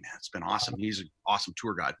great, man. It's been awesome. He's an awesome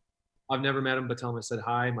tour guide. I've never met him, but tell him I said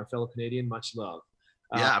hi, my fellow Canadian. Much love.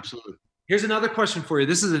 Yeah, absolutely. Here's another question for you.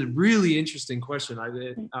 This is a really interesting question.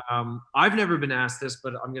 I've never been asked this,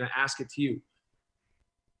 but I'm going to ask it to you.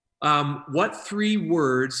 What 3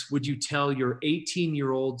 words would you tell your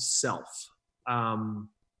 18-year-old self?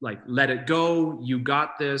 Like, let it go, you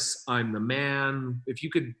got this, I'm the man. If you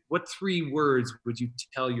could, what 3 words would you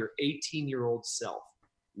tell your 18-year-old self?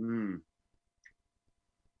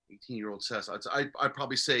 18-year-old self. I'd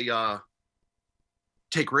probably say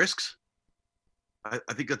take risks. I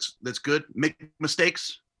think that's good. Make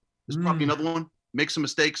mistakes. There's probably another one. Make some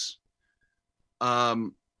mistakes.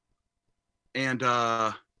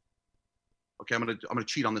 Okay, I'm gonna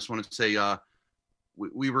cheat on this one and say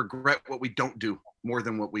we regret what we don't do more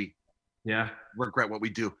than what we regret what we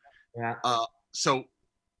do. Yeah. So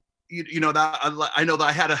you know that I know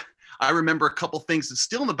that I remember a couple things that's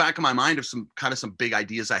still in the back of my mind of some big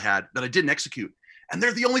ideas I had that I didn't execute, and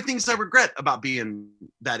they're the only things I regret about being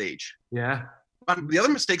that age. Yeah. The other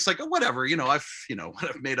mistakes, like whatever, I've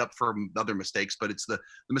made up for other mistakes, but it's the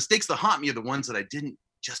mistakes that haunt me are the ones that I didn't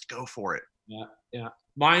just go for it. Yeah.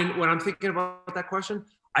 Mine, when I'm thinking about that question,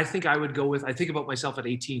 I think I would go with, I think about myself at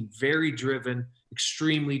 18, very driven,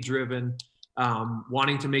 extremely driven,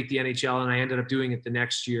 wanting to make the NHL, and I ended up doing it the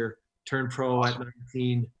next year, turned pro at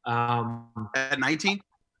 19. At 19?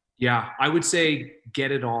 Yeah, I would say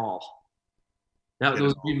get it all.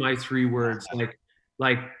 Those would be my 3 words.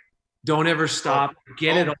 Like don't ever stop,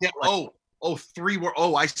 get it all. 3 words.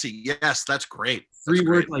 Oh, I see. Yes, that's great. 3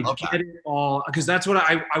 words, like get it all, because that's what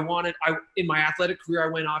I wanted. In my athletic career, I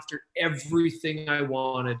went after everything I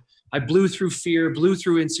wanted. I blew through fear, blew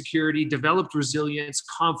through insecurity, developed resilience,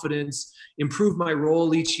 confidence, improved my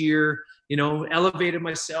role each year, elevated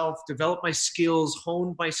myself, developed my skills,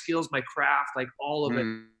 honed my skills, my craft, like all of it.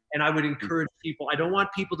 And I would encourage people. I don't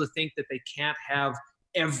want people to think that they can't have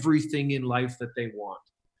everything in life that they want.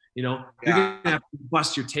 You're gonna have to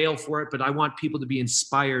bust your tail for it, but I want people to be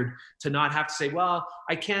inspired to not have to say, well,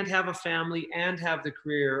 I can't have a family and have the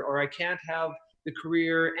career, or I can't have the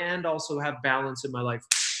career and also have balance in my life.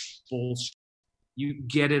 Bullshit. You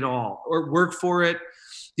get it all, or work for it.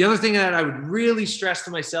 The other thing that I would really stress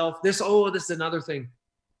to myself, this is another thing.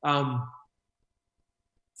 Find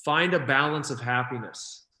a balance of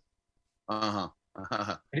happiness. I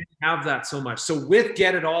didn't have that so much. So with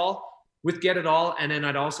get it all, and then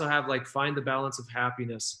I'd also have find the balance of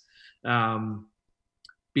happiness,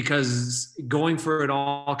 because going for it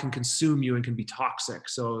all can consume you and can be toxic.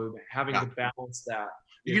 So having to balance that.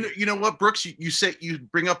 You know what, Brooks, you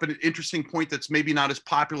bring up an interesting point that's maybe not as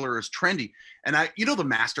popular as trendy. And the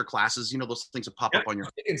master classes, those things that pop up on your.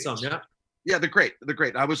 Yeah, they're great.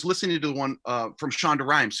 I was listening to the one from Shonda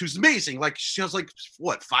Rhimes, who's amazing. She has 5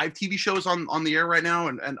 TV shows on the air right now,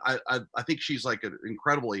 and I think she's an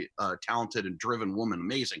incredibly talented and driven woman,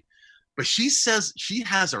 amazing. But she says she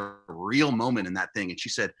has a real moment in that thing, and she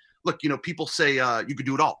said, look, people say you could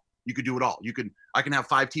do it all. You could do it all. I can have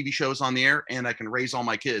 5 TV shows on the air and I can raise all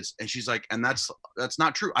my kids. And she's like, and that's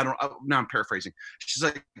not true. Now I'm paraphrasing. She's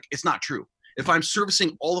like, it's not true. If I'm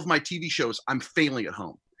servicing all of my TV shows, I'm failing at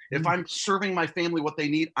home. If I'm serving my family what they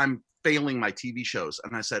need, I'm failing my TV shows.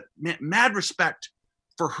 And I said, man, mad respect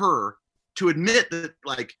for her to admit that,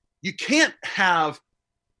 like, you can't have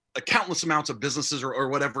a countless amounts of businesses or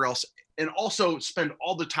whatever else and also spend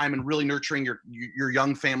all the time in really nurturing your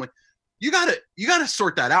young family. You gotta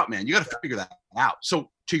sort that out, man. You gotta figure that out.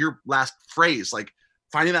 So to your last phrase, like,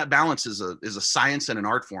 finding that balance is a science and an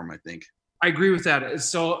art form, I think. I agree with that.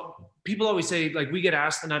 So people always say, like, we get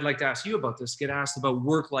asked, and I'd like to ask you about this, get asked about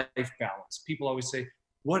work-life balance. People always say,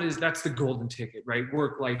 that's the golden ticket, right?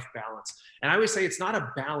 Work-life balance. And I always say it's not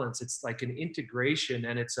a balance. It's like an integration.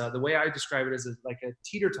 And it's the way I describe it is like a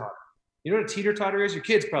teeter-totter. You know what a teeter-totter is? Your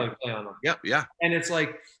kids probably play on them. Yep, yeah. And it's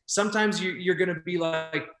like, sometimes you're going to be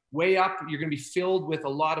like way up. You're going to be filled with a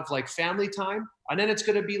lot of like family time. And then it's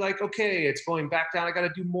going to be like, okay, it's going back down. I got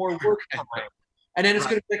to do more work time. And then it's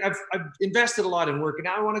going to be like, I've invested a lot in work and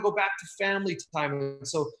now I want to go back to family time. And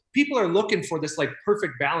so people are looking for this like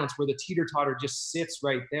perfect balance where the teeter-totter just sits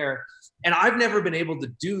right there. And I've never been able to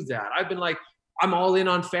do that. I've been like, I'm all in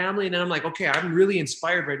on family. And then I'm like, okay, I'm really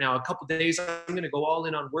inspired right now. A couple of days, I'm going to go all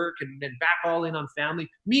in on work and then back all in on family.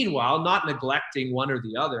 Meanwhile, not neglecting one or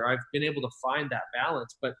the other. I've been able to find that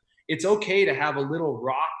balance, but it's okay to have a little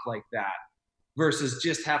rock like that versus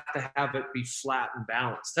just have to have it be flat and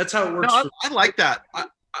balanced. That's how it works. No, I like that.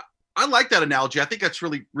 I like that analogy. I think that's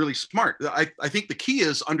really, really smart. I think the key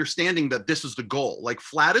is understanding that this is the goal. Like,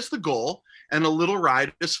 flat is the goal and a little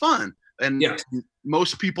ride is fun. And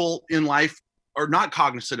most people in life are not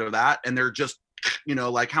cognizant of that. And they're just,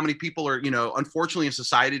 like, how many people are, unfortunately in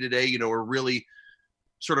society today, are really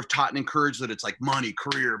sort of taught and encouraged that it's like money,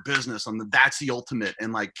 career, business, and that's the ultimate.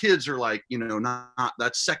 And like, kids are like, not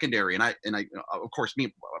that's secondary. And I, of course,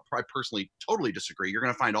 I personally totally disagree. You're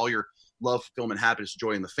going to find all your love, fulfillment, happiness,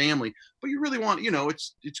 joy in the family, but you really want,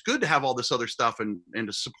 it's good to have all this other stuff and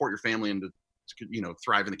to support your family and to,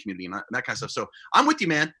 thrive in the community and that kind of stuff. So I'm with you,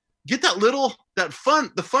 man. Get the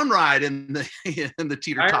fun ride in the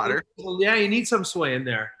teeter totter. Yeah, you need some sway in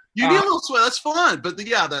there. You need a little sway. That's fun. But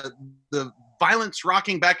the violence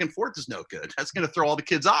rocking back and forth is no good. That's going to throw all the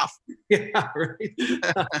kids off. Yeah, right.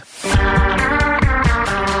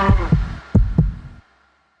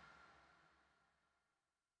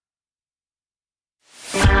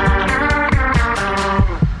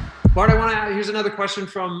 Bart, here's another question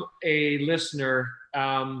from a listener.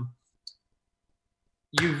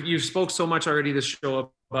 You've spoke so much already this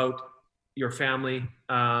show about your family,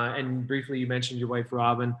 and briefly you mentioned your wife,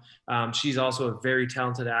 Robin. She's also a very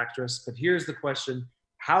talented actress, but here's the question.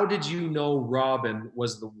 How did you know Robin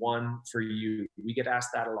was the one for you? We get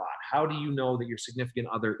asked that a lot. How do you know that your significant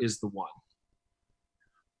other is the one?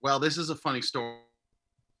 Well, this is a funny story.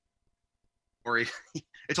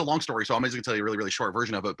 It's a long story, so I'm just going to tell you a really, really short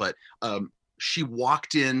version of it. But she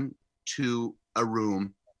walked in to a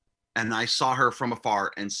room, and I saw her from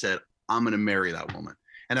afar and said, I'm going to marry that woman.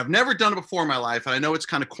 And I've never done it before in my life. And I know it's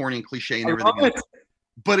kind of corny and cliche and everything else,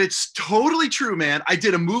 but it's totally true, man. I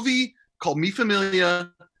did a movie called Mi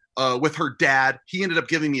Familia with her dad. He ended up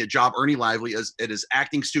giving me a job, Ernie Lively, at his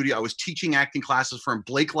acting studio. I was teaching acting classes for him.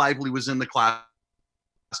 Blake Lively was in the class.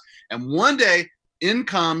 And one day, in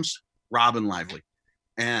comes Robin Lively.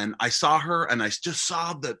 And I saw her, and I just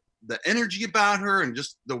saw the energy about her and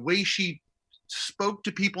just the way she spoke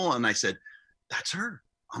to people. And I said, that's her.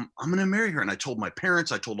 I'm going to marry her. And I told my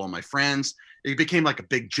parents, I told all my friends. It became like a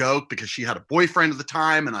big joke because she had a boyfriend at the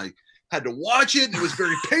time and I had to watch it. It was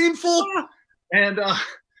very painful. And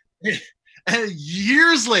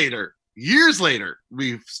years later,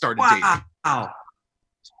 we started dating. Wow.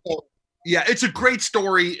 So, yeah, it's a great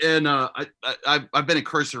story. And I've been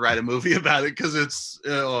encouraged to write a movie about it because it's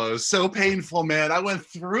so painful, man. I went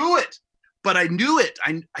through it, but I knew it.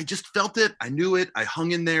 I just felt it. I knew it. I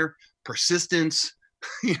hung in there. Persistence.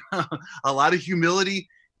 A lot of humility.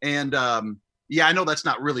 And I know that's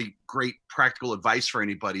not really great practical advice for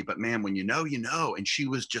anybody, but man, when you know, and she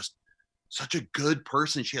was just such a good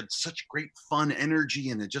person. She had such great fun energy,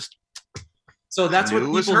 and it just. So that's what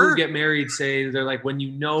people who get married say. They're like, when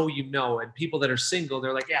you know, and people that are single,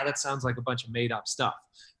 they're like, yeah, that sounds like a bunch of made up stuff.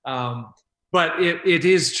 But it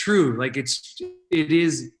is true. Like it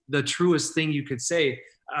is the truest thing you could say.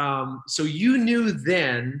 So you knew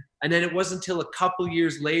then, and then it wasn't until a couple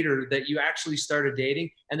years later that you actually started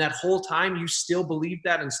dating. And that whole time you still believed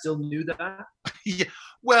that and still knew that? Yeah.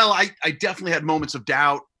 Well, I definitely had moments of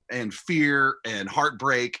doubt and fear and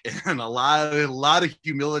heartbreak and a lot of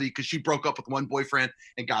humility because she broke up with one boyfriend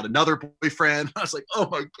and got another boyfriend. I was like, oh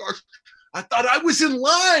my gosh, I thought I was in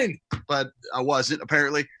line, but I wasn't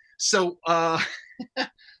apparently. So,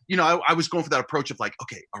 you know, I was going for that approach of like,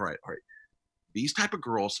 okay, all right. These type of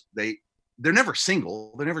girls, they're never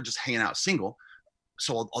single. They're never just hanging out single.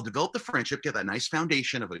 So I'll develop the friendship, get that nice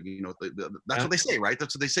foundation of it. You know, that's what they say, right?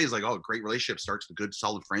 That's what they say is like, oh, great relationship starts with a good,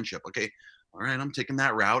 solid friendship. Okay, all right, I'm taking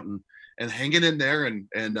that route and hanging in there, and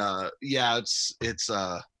yeah,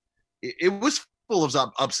 it was full of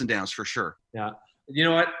ups and downs for sure. Yeah, you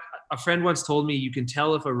know what? A friend once told me you can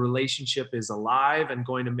tell if a relationship is alive and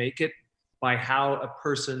going to make it by how a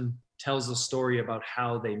person tells a story about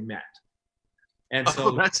how they met. And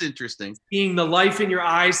so that's interesting. Seeing the life in your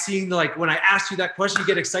eyes, seeing the, like, when I asked you that question, you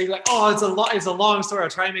get excited, like, oh, it's a long story. I'll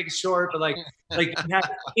try and make it short, but like you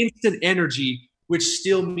have instant energy, which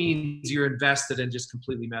still means you're invested and just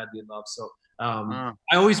completely madly in love. So I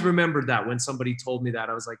always remembered that when somebody told me that.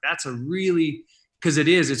 I was like, that's a really, because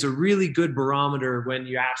it's a really good barometer when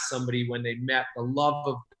you ask somebody when they met the love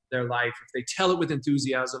of their life, if they tell it with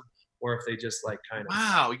enthusiasm, or if they just like kind of.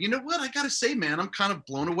 Wow. You know what? I got to say, man, I'm kind of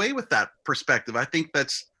blown away with that perspective. I think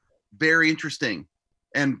that's very interesting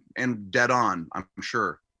and dead on, I'm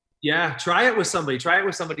sure. Yeah. Try it with somebody. Try it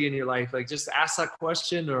with somebody in your life. Like, just ask that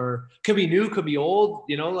question, or could be new, could be old,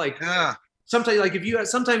 you know, like sometimes, like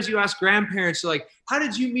sometimes you ask grandparents, like, how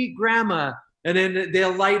did you meet grandma? And then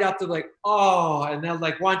they'll light up. They're like, oh, and they'll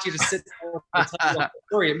like want you to sit there and tell you the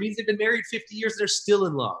story. It means they've been married 50 years. They're still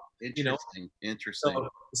in love. Interesting. So,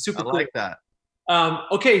 super cool. I like that.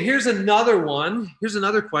 Okay, here's another one. Here's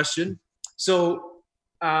another question. So,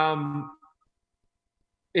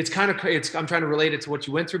 it's kind of, I'm trying to relate it to what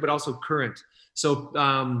you went through, but also current. So,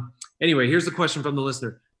 anyway, here's the question from the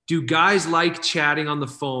listener. Do guys like chatting on the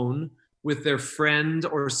phone with their friend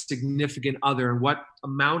or significant other, and what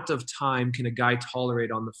amount of time can a guy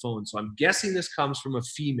tolerate on the phone? So I'm guessing this comes from a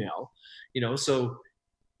female, you know, so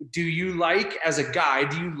do you like, as a guy,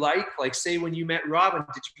 like say when you met Robin,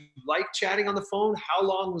 did you like chatting on the phone? How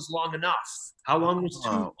long was long enough? How long was too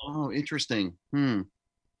long? Oh, interesting.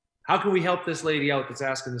 How can we help this lady out that's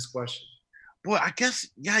asking this question? Boy, I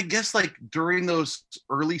guess like during those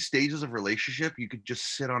early stages of relationship, you could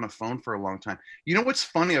just sit on a phone for a long time. You know what's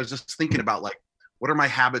funny? I was just thinking about like, what are my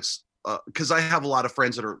habits? Because I have a lot of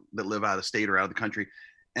friends that live out of state or out of the country,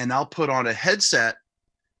 and I'll put on a headset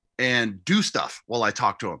and do stuff while I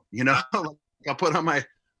talk to them. You know, like I'll put on my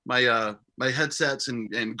headsets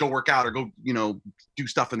and go work out or go, you know, do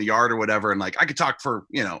stuff in the yard or whatever. And like I could talk for,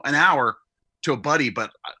 you know, an hour to a buddy,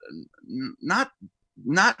 but not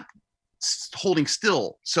holding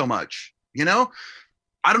still so much, you know.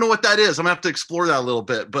 I don't know what that is. I'm gonna have to explore that a little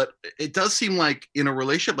bit, but it does seem like in a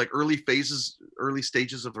relationship, like early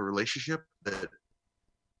stages of a relationship, that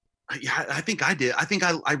I think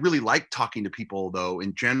I really like talking to people though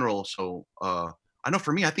in general. So I know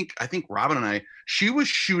for me, I think Robin and I, she was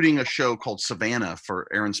shooting a show called Savannah for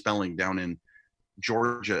Aaron Spelling down in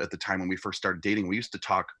Georgia at the time when we first started dating. We used to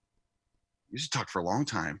talk for a long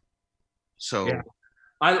time. So yeah.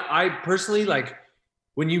 I personally, like,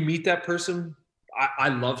 when you meet that person, I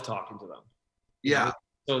love talking to them. Yeah. Know?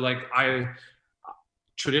 So like I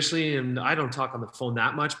traditionally, and I don't talk on the phone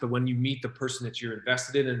that much, but when you meet the person that you're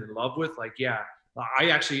invested in and in love with, like, yeah,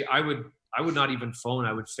 I would not even phone.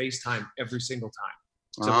 I would FaceTime every single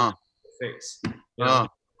time. So face. You know?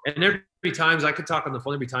 And there'd be times I could talk on the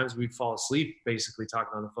phone. There'd be times we'd fall asleep basically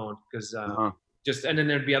talking on the phone because and then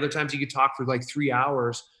there'd be other times you could talk for like 3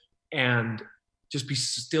 hours and just be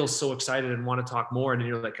still so excited and want to talk more. And then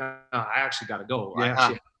you're like, I actually got to go. Yeah. I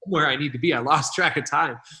actually am where I need to be. I lost track of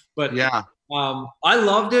time. But yeah, I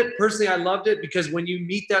loved it. Personally, I loved it because when you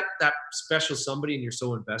meet that special somebody and you're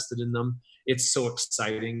so invested in them, it's so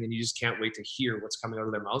exciting. And you just can't wait to hear what's coming out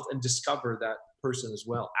of their mouth and discover that person as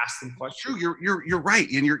well. Ask them questions. True, you're right,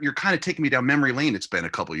 and you're kind of taking me down memory lane. It's been a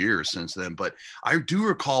couple of years since then, but I do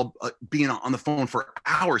recall being on the phone for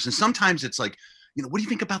hours, and sometimes it's like, you know, what do you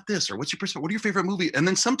think about this, or what's your perspective? What are your favorite movie? And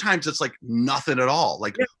then sometimes it's like nothing at all.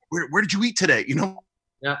 Like, where did you eat today? You know,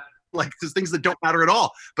 like there's things that don't matter at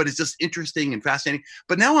all, but it's just interesting and fascinating.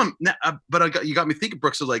 But now you got me thinking,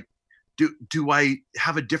 Brooks. So like, do I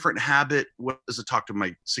have a different habit? What does it talk to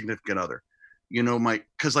my significant other? You know,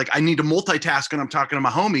 because like I need to multitask when I'm talking to my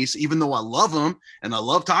homies, even though I love them and I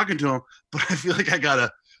love talking to them, but I feel like I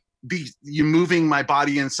gotta be moving my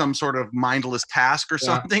body in some sort of mindless task or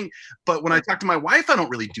something. But when I talk to my wife, I don't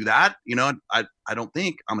really do that. You know, I don't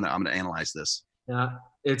think I'm gonna analyze this. Yeah,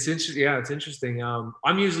 it's interesting. Yeah, it's interesting. I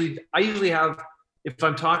usually have, if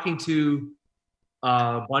I'm talking to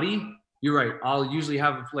a buddy, You're right. I'll usually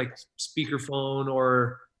have like speakerphone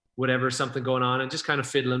or whatever, something going on, and just kind of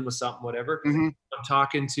fiddling with something, whatever. Mm-hmm. I'm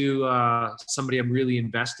talking to somebody I'm really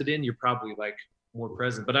invested in. You're probably like more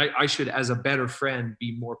present, but I should, as a better friend,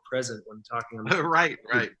 be more present when talking on the Right.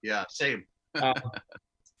 Yeah, same.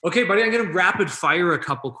 Okay, buddy, I'm going to rapid fire a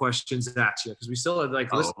couple questions at you because we still have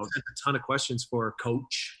like listened to a ton of questions for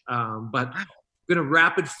Coach. But I'm going to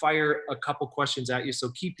rapid fire a couple questions at you. So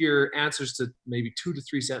keep your answers to maybe 2 to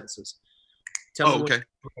 3 sentences. Tell me okay.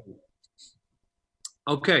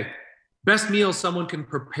 Okay. Best meal someone can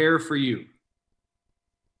prepare for you?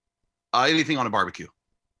 Anything on a barbecue.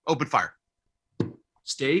 Open fire.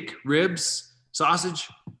 Steak, ribs, sausage?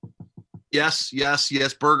 Yes.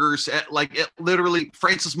 Burgers. Literally,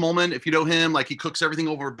 Francis Molman, if you know him, like he cooks everything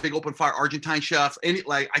over a big open fire, Argentine chef. And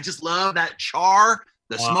I just love that char,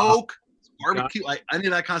 the smoke, barbecue, like any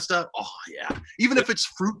of that kind of stuff. Oh, yeah. Even if it's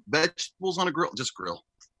fruit, vegetables on a grill, just grill.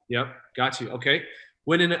 Yep. Got you. Okay.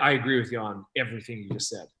 I agree with you on everything you just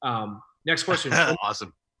said. Next question.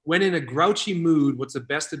 Awesome. When in a grouchy mood, what's the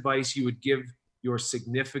best advice you would give your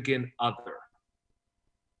significant other?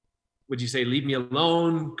 Would you say, leave me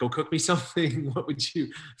alone, go cook me something? What would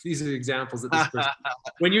you, these are the examples that this person,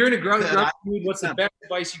 when you're in a grouchy mood, what's the best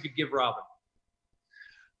advice you could give Robin?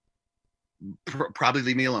 Probably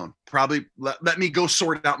leave me alone. Probably let me go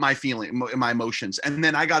sort out my my emotions. And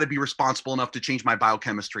then I got to be responsible enough to change my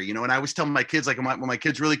biochemistry, and I always tell my kids, like when my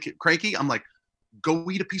kid's really cranky, I'm like, go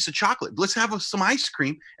eat a piece of chocolate. Let's have some ice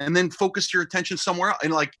cream and then focus your attention somewhere else.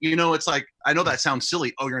 And it's like, I know that sounds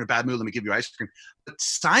silly. Oh, you're in a bad mood. Let me give you ice cream. But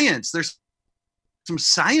science, there's some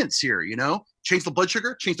science here, change the blood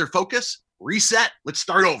sugar, change their focus, reset. Let's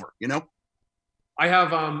start over, I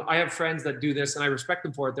have friends that do this and I respect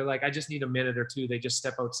them for it. They're like, I just need a minute or two. They just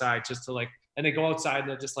step outside just to and they go outside and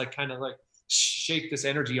they'll just kind of shake this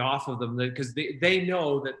energy off of them because they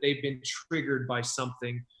know that they've been triggered by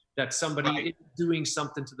something, that somebody is doing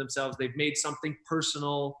something to themselves. They've made something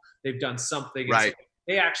personal. They've done something. Right. So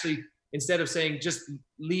they actually, instead of saying, just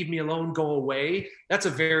leave me alone, go away. That's a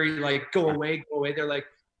very go away. They're like,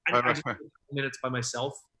 I just need minutes by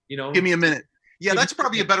myself, Give me a minute. Yeah, that's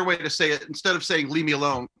probably a better way to say it. Instead of saying, leave me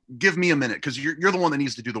alone, give me a minute, because you're the one that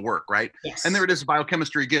needs to do the work, right? Yes. And there it is,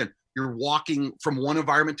 biochemistry again. You're walking from one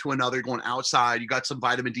environment to another, going outside. You got some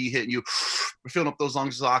vitamin D hitting you. We're filling up those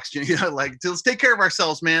lungs with oxygen. Let's take care of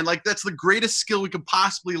ourselves, man. That's the greatest skill we could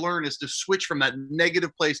possibly learn, is to switch from that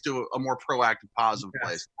negative place to a more proactive, positive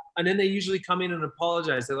place. And then they usually come in and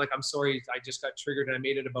apologize. They're like, I'm sorry, I just got triggered and I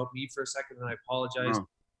made it about me for a second and I apologize. Oh.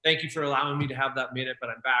 Thank you for allowing me to have that minute, but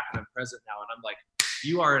I'm back and I'm present now. And I'm like,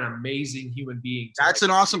 you are an amazing human being. That's an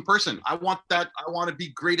awesome person. I want that. I want to be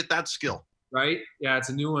great at that skill. Right? Yeah, it's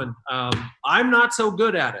a new one. I'm not so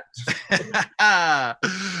good at it.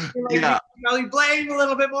 Yeah. Blame a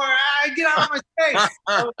little bit more. Get out of my face.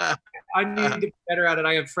 So I need to be better at it.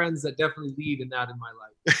 I have friends that definitely lead in that in my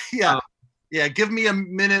life. Yeah. Yeah. Give me a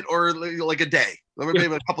minute or like a day.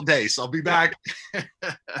 Maybe a couple days. I'll be back.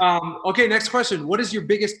 Okay. Next question. What is your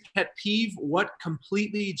biggest pet peeve? What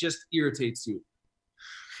completely just irritates you?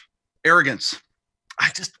 Arrogance.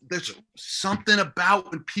 There's something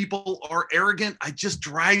about when people are arrogant, it just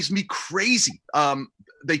drives me crazy.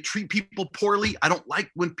 They treat people poorly. I don't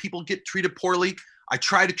like when people get treated poorly. I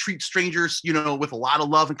try to treat strangers, with a lot of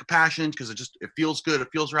love and compassion, because it feels good. It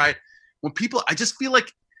feels right. When people, I just feel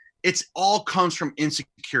like it's all comes from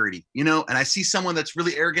insecurity, and I see someone that's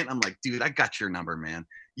really arrogant. I'm like, dude, I got your number, man.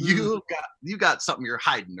 You got something you're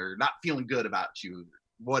hiding or not feeling good about you,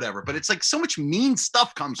 whatever. But it's like so much mean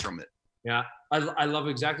stuff comes from it. Yeah, I love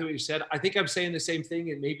exactly what you said. I think I'm saying the same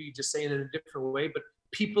thing and maybe just saying it in a different way, but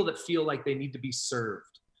people that feel like they need to be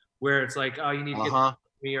served, where it's like, oh, you need to get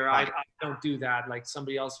me, or I don't do that. Like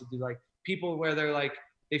somebody else would do. Like people where they're like,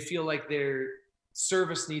 they feel like their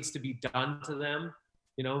service needs to be done to them,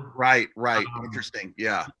 Right. Interesting.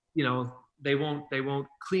 Yeah. They won't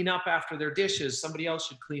clean up after their dishes. Somebody else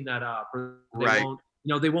should clean that up. Or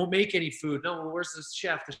they won't make any food. No, where's the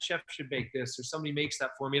chef? The chef should make this, or somebody makes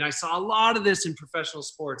that for me. And I saw a lot of this in professional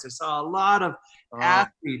sports. I saw a lot of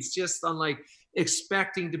athletes just on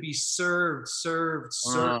expecting to be served.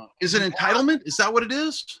 Is it entitlement? Is that what it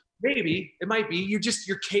is? Maybe it might be.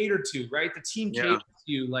 You're catered to, right? The team caters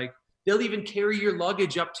to you. They'll even carry your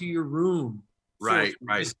luggage up to your room. Right.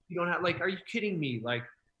 You don't have are you kidding me?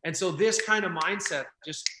 And so this kind of mindset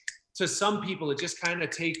just, to some people, it just kind of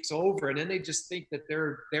takes over, and then they just think that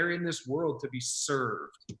they're in this world to be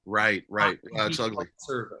served. Right. It's ugly.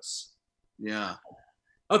 Service. Yeah.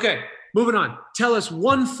 Okay, moving on. Tell us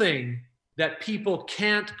one thing that people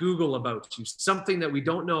can't Google about you, something that we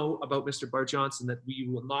don't know about Mr. Bart Johnson that we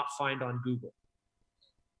will not find on Google.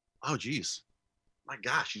 Oh, geez. My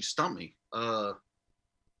gosh, you stumped me.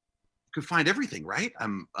 Could find everything, right?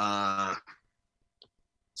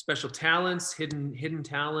 Special talents, hidden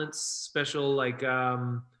talents, special like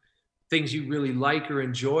things you really like or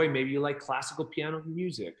enjoy. Maybe you like classical piano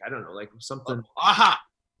music. I don't know, like something. Aha!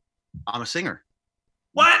 I'm a singer.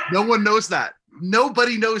 What? No one knows that.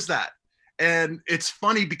 Nobody knows that. And it's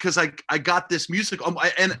funny because I got this musical,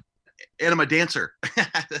 and I'm a dancer.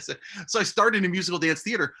 So I started in musical dance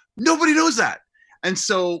theater. Nobody knows that. And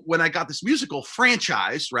so when I got this musical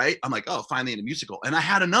franchise, right, I'm like, oh, finally in a musical. And I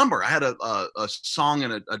had a number. I had a song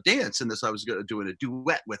and a dance in this. I was doing a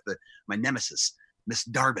duet with my nemesis, Miss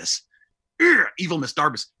Darbus, evil Miss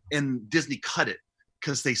Darbus. And Disney cut it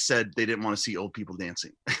because they said they didn't want to see old people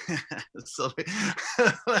dancing. so they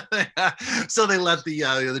let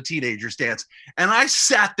the teenagers dance. And I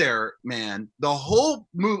sat there, man, the whole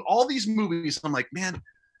movie, all these movies, I'm like, man,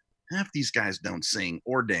 half these guys don't sing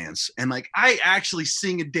or dance. And like, I actually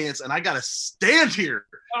sing and dance, and I got to stand here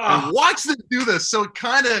and watch them do this. So it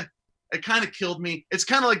kind of killed me. It's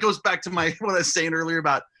kind of like goes back to what I was saying earlier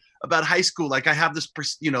about high school. Like I have this,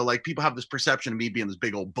 like people have this perception of me being this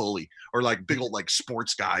big old bully or like big old like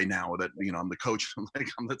sports guy now that, I'm the coach. I'm like,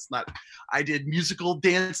 that's not, I did musical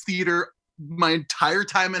dance theater my entire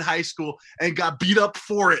time in high school and got beat up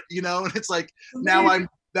for it, and it's like, now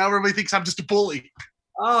everybody thinks I'm just a bully.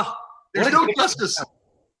 Oh, there's no justice.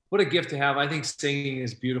 What a gift to have. I think singing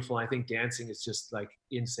is beautiful. I think dancing is just like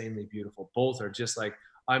insanely beautiful. Both are just like,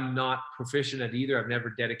 I'm not proficient at either. I've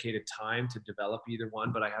never dedicated time to develop either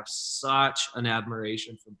one, but I have such an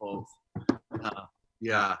admiration for both.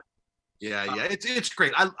 Yeah. It's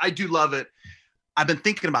great. I do love it. I've been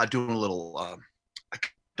thinking about doing a little, I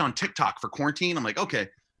on TikTok for quarantine. I'm like, okay,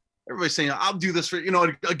 everybody's saying I'll do this for,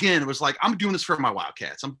 again, it was like, I'm doing this for my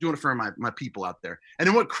Wildcats. I'm doing it for my people out there. And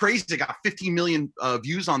then what crazy, I got 15 million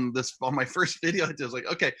views on my first video. I was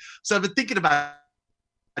like, okay. So I've been thinking about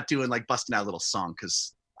doing like busting out a little song,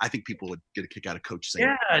 because I think people would get a kick out of Coach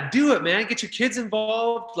singing. Yeah, do it, man. Get your kids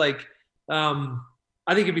involved. Like, I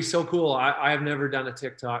think it'd be so cool. I have never done a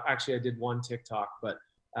TikTok. Actually, I did one TikTok, but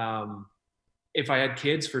if I had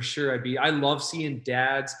kids, for sure, I love seeing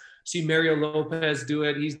dads. See Mario Lopez do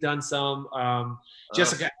it. He's done some.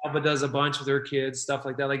 Jessica Alba does a bunch with her kids, stuff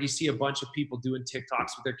like that. Like you see a bunch of people doing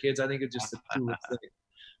TikToks with their kids. I think it's just the coolest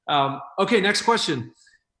thing. Okay, next question.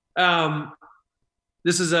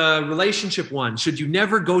 This is a relationship one. Should you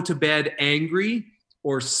never go to bed angry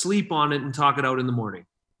or sleep on it and talk it out in the morning?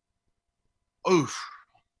 Oof.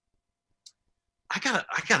 I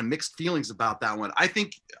got mixed feelings about that one. I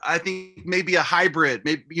think maybe a hybrid.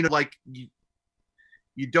 Maybe like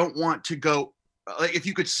you don't want to go. Like if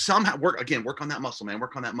you could somehow work on that muscle, man.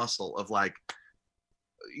 Work on that muscle of like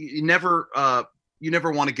you never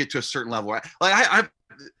want to get to a certain level. Like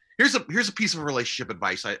here's a piece of relationship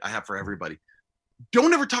advice I have for everybody.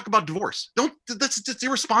 Don't ever talk about divorce. That's just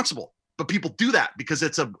irresponsible. But people do that because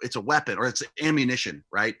it's a weapon or it's ammunition,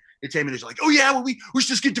 right? It's ammunition. Like, oh yeah, well we should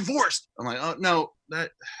just get divorced. I'm like, oh no,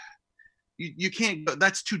 that you can't.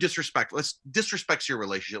 That's too disrespectful. It disrespects your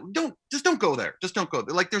relationship. Don't go there. Just don't go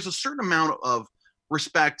there. Like there's a certain amount of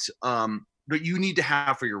respect that you need to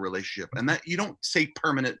have for your relationship, and that you don't say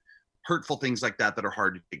permanent hurtful things like that are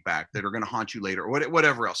hard to take back, that are going to haunt you later or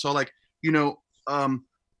whatever else. So like,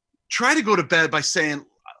 try to go to bed by saying,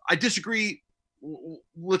 I disagree.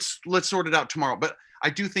 Let's sort it out tomorrow. But I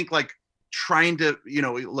do think like trying to,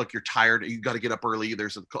 look, you're tired. You got to get up early.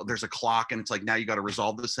 There's a clock, and it's like, now you got to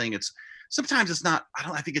resolve this thing. Sometimes it's not,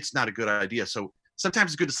 I think it's not a good idea. So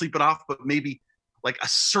sometimes it's good to sleep it off, but maybe like a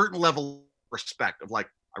certain level of respect of like,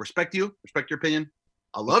 I respect you, respect your opinion.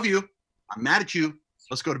 I love you. I'm mad at you.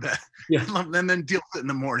 Let's go to bed. Yeah. And then deal with it in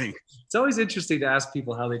the morning. It's always interesting to ask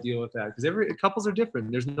people how they deal with that, because couples are different.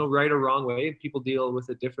 There's no right or wrong way. People deal with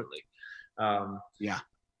it differently. Yeah.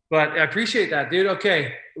 But I appreciate that, dude.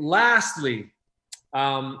 Okay. Lastly,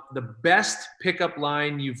 the best pickup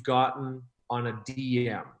line you've gotten on a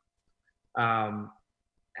DM.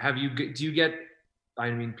 Do you get, I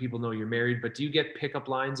mean, people know you're married, but do you get pickup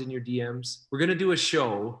lines in your DMs? We're going to do a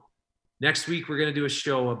show. Next week, we're going to do a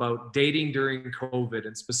show about dating during COVID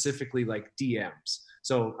and specifically like DMs.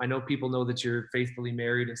 So I know people know that you're faithfully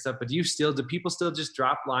married and stuff, but do people still just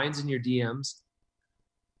drop lines in your DMs?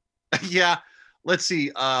 Yeah. Let's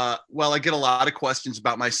see. Well, I get a lot of questions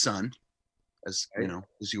about my son, as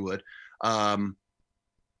you would. A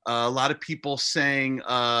lot of people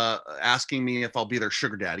asking me if I'll be their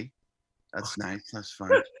sugar daddy. That's nice. That's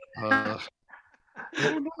fun. No,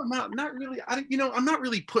 not really. I'm not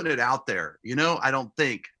really putting it out there. I don't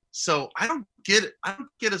think so. I don't get it. I don't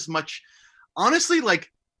get as much. Honestly, like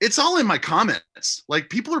It's all in my comments. Like,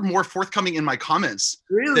 people are more forthcoming in my comments.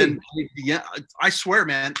 Really? Yeah, I swear,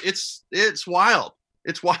 man. It's wild.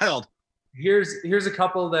 It's wild. Here's a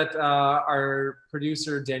couple that our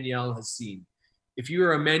producer Danielle has seen. If you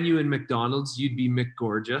were a menu in McDonald's, you'd be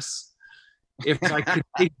McGorgeous. If I could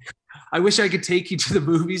I wish I could take you to the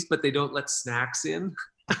movies, but they don't let snacks in.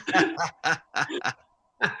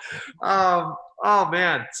 Oh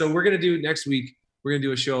man. So we're gonna do next week. We're gonna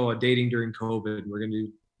do a show on dating during COVID. We're gonna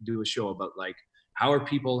do a show about like how are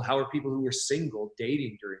people who are single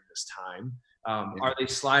dating during this time. Are they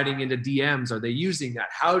sliding into DMs? Are they using that?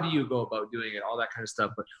 How do you go about doing it? All that kind of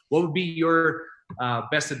stuff. But what would be your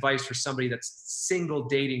best advice for somebody that's single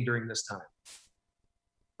dating during this time?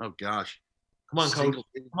 Oh gosh. Come on, coach.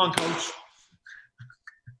 Come on, coach.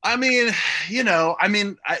 I mean,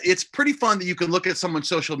 it's pretty fun that you can look at someone's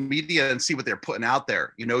social media and see what they're putting out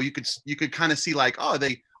there. You could kind of see like, oh, are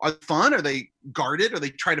they fun? Are they guarded? Are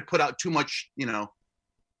they trying to put out too much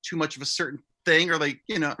of a certain thing? Or they,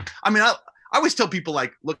 I always tell people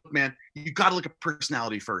like, look, man, you got to look at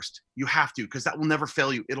personality first. You have to, because that will never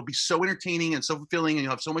fail you. It'll be so entertaining and so fulfilling, and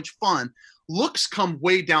you'll have so much fun. Looks come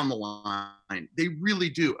way down the line. They really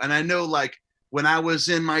do. And I know, like, when I was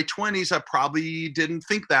in my 20s, I probably didn't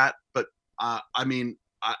think that, but I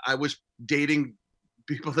was dating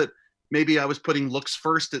people that maybe I was putting looks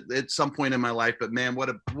first at some point in my life. But man, what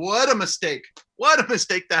a mistake! What a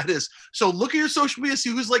mistake that is. So look at your social media,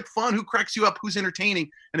 see who's like fun, who cracks you up, who's entertaining,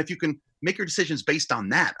 and if you can make your decisions based on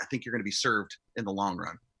that, I think you're going to be served in the long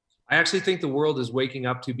run. I actually think the world is waking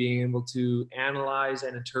up to being able to analyze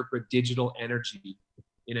and interpret digital energy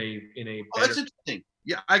in a better. That's interesting.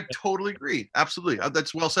 Yeah, I totally agree. Absolutely.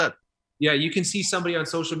 That's well said. Yeah, you can see somebody on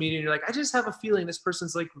social media and you're like, I just have a feeling this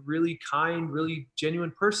person's like really kind, really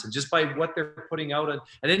genuine person just by what they're putting out. And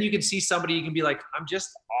then you can see somebody, you can be like, I'm just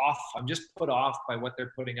off. I'm just put off by what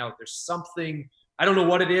they're putting out. There's something, I don't know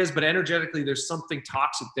what it is, but energetically there's something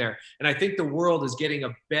toxic there. And I think the world is getting a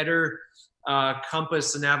better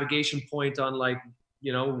compass and navigation point on like,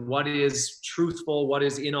 what is truthful, what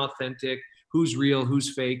is inauthentic, who's real,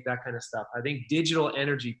 who's fake, that kind of stuff. I think digital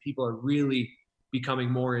energy, people are really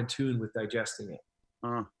becoming more in tune with digesting it.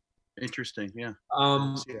 Interesting. Yeah.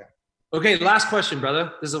 Okay. Last question,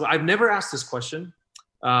 brother. I've never asked this question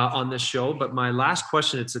on this show, but my last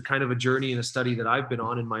question, it's a kind of a journey and a study that I've been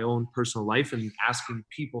on in my own personal life and asking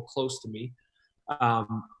people close to me.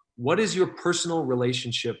 What is your personal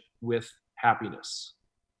relationship with happiness?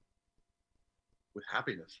 With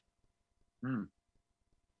happiness?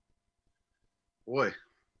 Boy.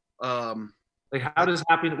 Like,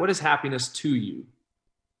 what is happiness to you?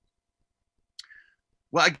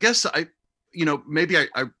 Well, I guess maybe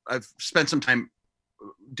I've spent some time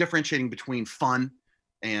differentiating between fun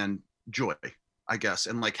and joy, I guess.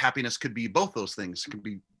 And like happiness could be both those things. It could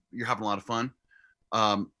be you're having a lot of fun.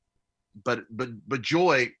 But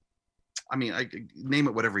joy, I mean, I name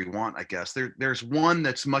it whatever you want, I guess. There's one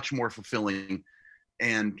that's much more fulfilling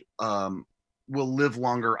and will live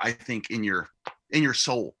longer, I think, in your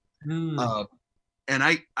soul. And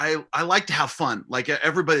I like to have fun. Like,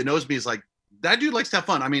 everybody that knows me is like, that dude likes to have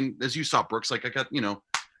fun. I mean, as you saw, Brooks, like I got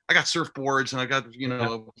surfboards and I got,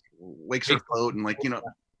 wake surf boat and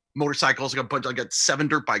motorcycles. I got 7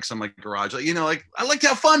 dirt bikes on my garage. Like, I like to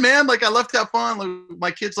have fun, man. Like, I love to have fun. Like,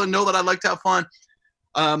 my kids know that I like to have fun.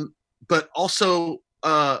 But also,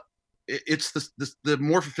 it's the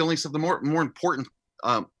more fulfilling stuff, the more important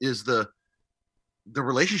is the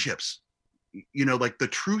relationships. Like the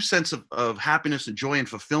true sense of happiness and joy and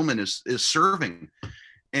fulfillment is serving.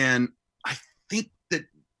 And I think that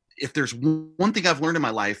if there's one thing I've learned in my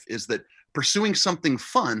life is that pursuing something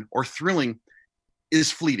fun or thrilling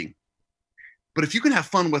is fleeting. But if you can have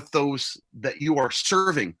fun with those that you are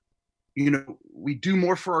serving, we do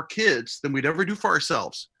more for our kids than we'd ever do for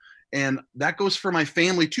ourselves. And that goes for my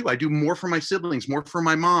family too. I do more for my siblings, more for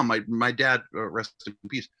my mom, my dad, rest in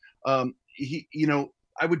peace.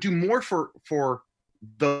 I would do more for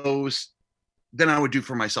those than I would do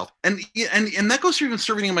for myself. And that goes for even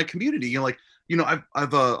serving in my community.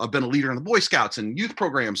 I've been a leader in the Boy Scouts and youth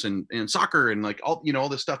programs and soccer and like all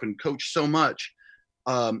this stuff and coach so much.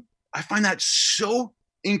 I find that so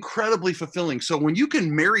incredibly fulfilling. So when you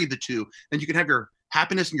can marry the two and you can have your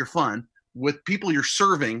happiness and your fun with people you're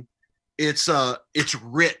serving, it's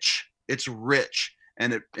rich. It's rich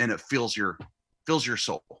and it fills your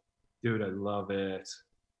soul. Dude, I love it.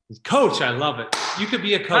 Coach, I love it. You could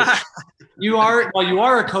be a coach. You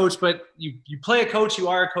are a coach, but you play a coach, you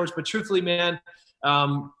are a coach, but truthfully, man,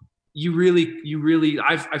 you really,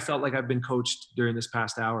 I felt like I've been coached during this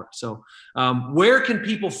past hour. So where can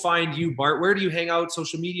people find you, Bart? Where do you hang out?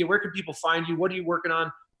 Social media? Where can people find you? What are you working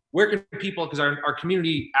on? where can people, because our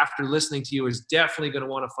community after listening to you is definitely going to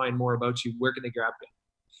want to find more about you. Where can they grab you?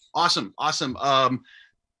 Awesome.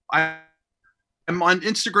 I'm on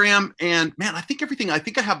Instagram, and man, I think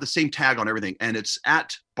I have the same tag on everything, and it's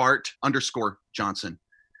at Bart_Johnson.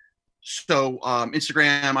 So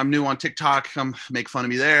Instagram, I'm new on TikTok. Make fun of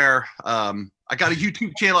me there. I got a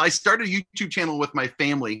YouTube channel. I started a YouTube channel with my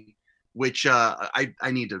family, which I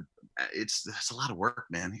need to. It's a lot of work,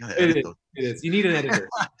 man. You gotta edit those. It is. You need an editor.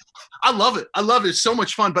 I love it. It's so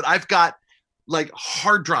much fun. But I've got like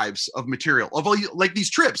hard drives of material of all like these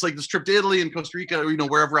trips, like this trip to Italy and Costa Rica, or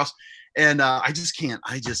wherever else. And I just can't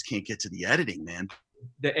get to the editing, man.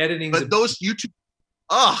 The editing. But those YouTube,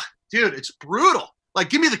 dude, it's brutal. Like,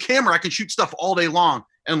 give me the camera. I can shoot stuff all day long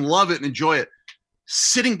and love it and enjoy it.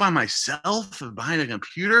 Sitting by myself and behind a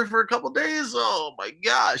computer for a couple of days, oh my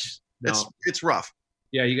gosh, it's rough.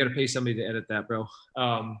 Yeah, you got to pay somebody to edit that, bro.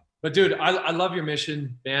 But dude, I love your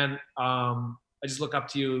mission, man. I just look up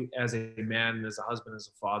to you as a man, as a husband, as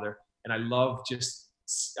a father, and I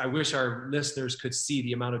wish our listeners could see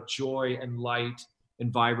the amount of joy and light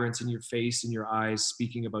and vibrance in your face and your eyes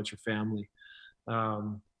speaking about your family.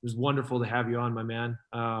 It was wonderful to have you on, my man.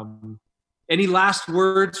 Any last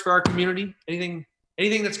words for our community?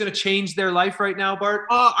 Anything that's going to change their life right now, Bart?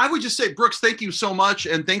 I would just say, Brooks, thank you so much.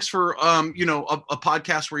 And thanks for, a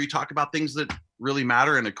podcast where you talk about things that really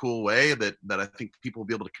matter in a cool way that I think people will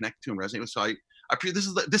be able to connect to and resonate with. So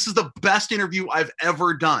this is the best interview I've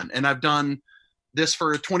ever done. And I've done this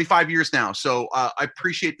for 25 years now. So I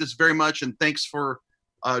appreciate this very much. And thanks for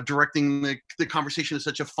directing the conversation in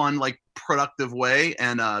such a fun, like, productive way.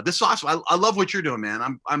 And this is awesome. I love what you're doing,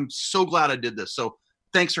 man. I'm so glad I did this. So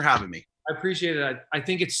thanks for having me. I appreciate it. I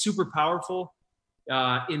think it's super powerful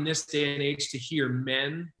in this day and age to hear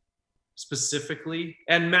men specifically,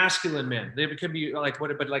 and masculine men. They could be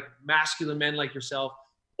but masculine men like yourself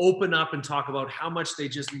open up and talk about how much they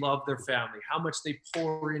just love their family, how much they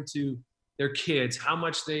pour into their kids, how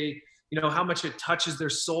much how much it touches their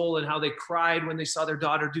soul, and how they cried when they saw their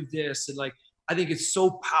daughter do this. And I think it's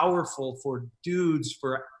so powerful for dudes,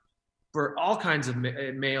 for all kinds of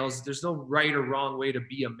males. There's no right or wrong way to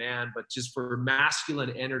be a man, but just for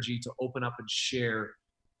masculine energy to open up and share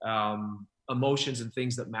emotions and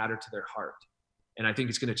things that matter to their heart. And I think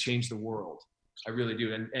it's going to change the world. I really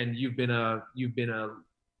do. And you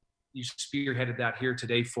spearheaded that here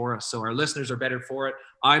today for us. So our listeners are better for it.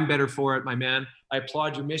 I'm better for it, my man. I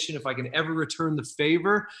applaud your mission. If I can ever return the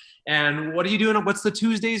favor. And what are you doing? What's the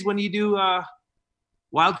Tuesdays when you do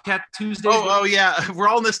Wildcat Tuesdays? Oh yeah. We're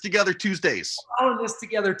all in this together Tuesdays. All in this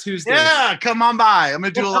together Tuesdays. Yeah, come on by. I'm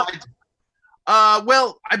going to do a lot.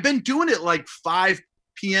 Well, I've been doing it like 5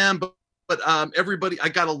 p.m., but everybody, I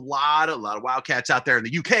got a lot of Wildcats out there in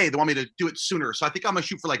the UK. They want me to do it sooner. So I think I'm going to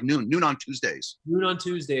shoot for like noon on Tuesdays. Noon on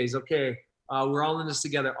Tuesdays. Okay. We're all in this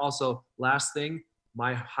together. Also, last thing,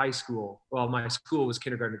 my school was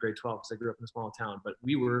kindergarten to grade 12 because I grew up in a small town, but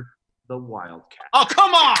we were the Wildcats. Oh,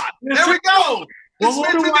 come on. There we go.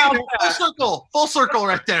 Full circle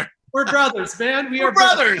right there. We're brothers, man. We're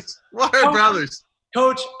brothers. We're brothers.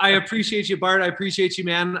 Coach, I appreciate you, Bart. I appreciate you,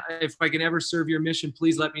 man. If I can ever serve your mission,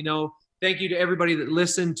 please let me know. Thank you to everybody that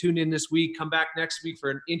listened, tuned in this week. Come back next week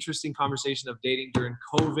for an interesting conversation of dating during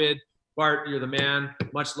COVID. Bart, you're the man.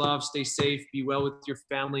 Much love. Stay safe. Be well with your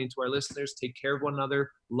family. And to our listeners, take care of one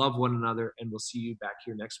another, love one another, and we'll see you back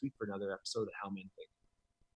here next week for another episode of How Men Think.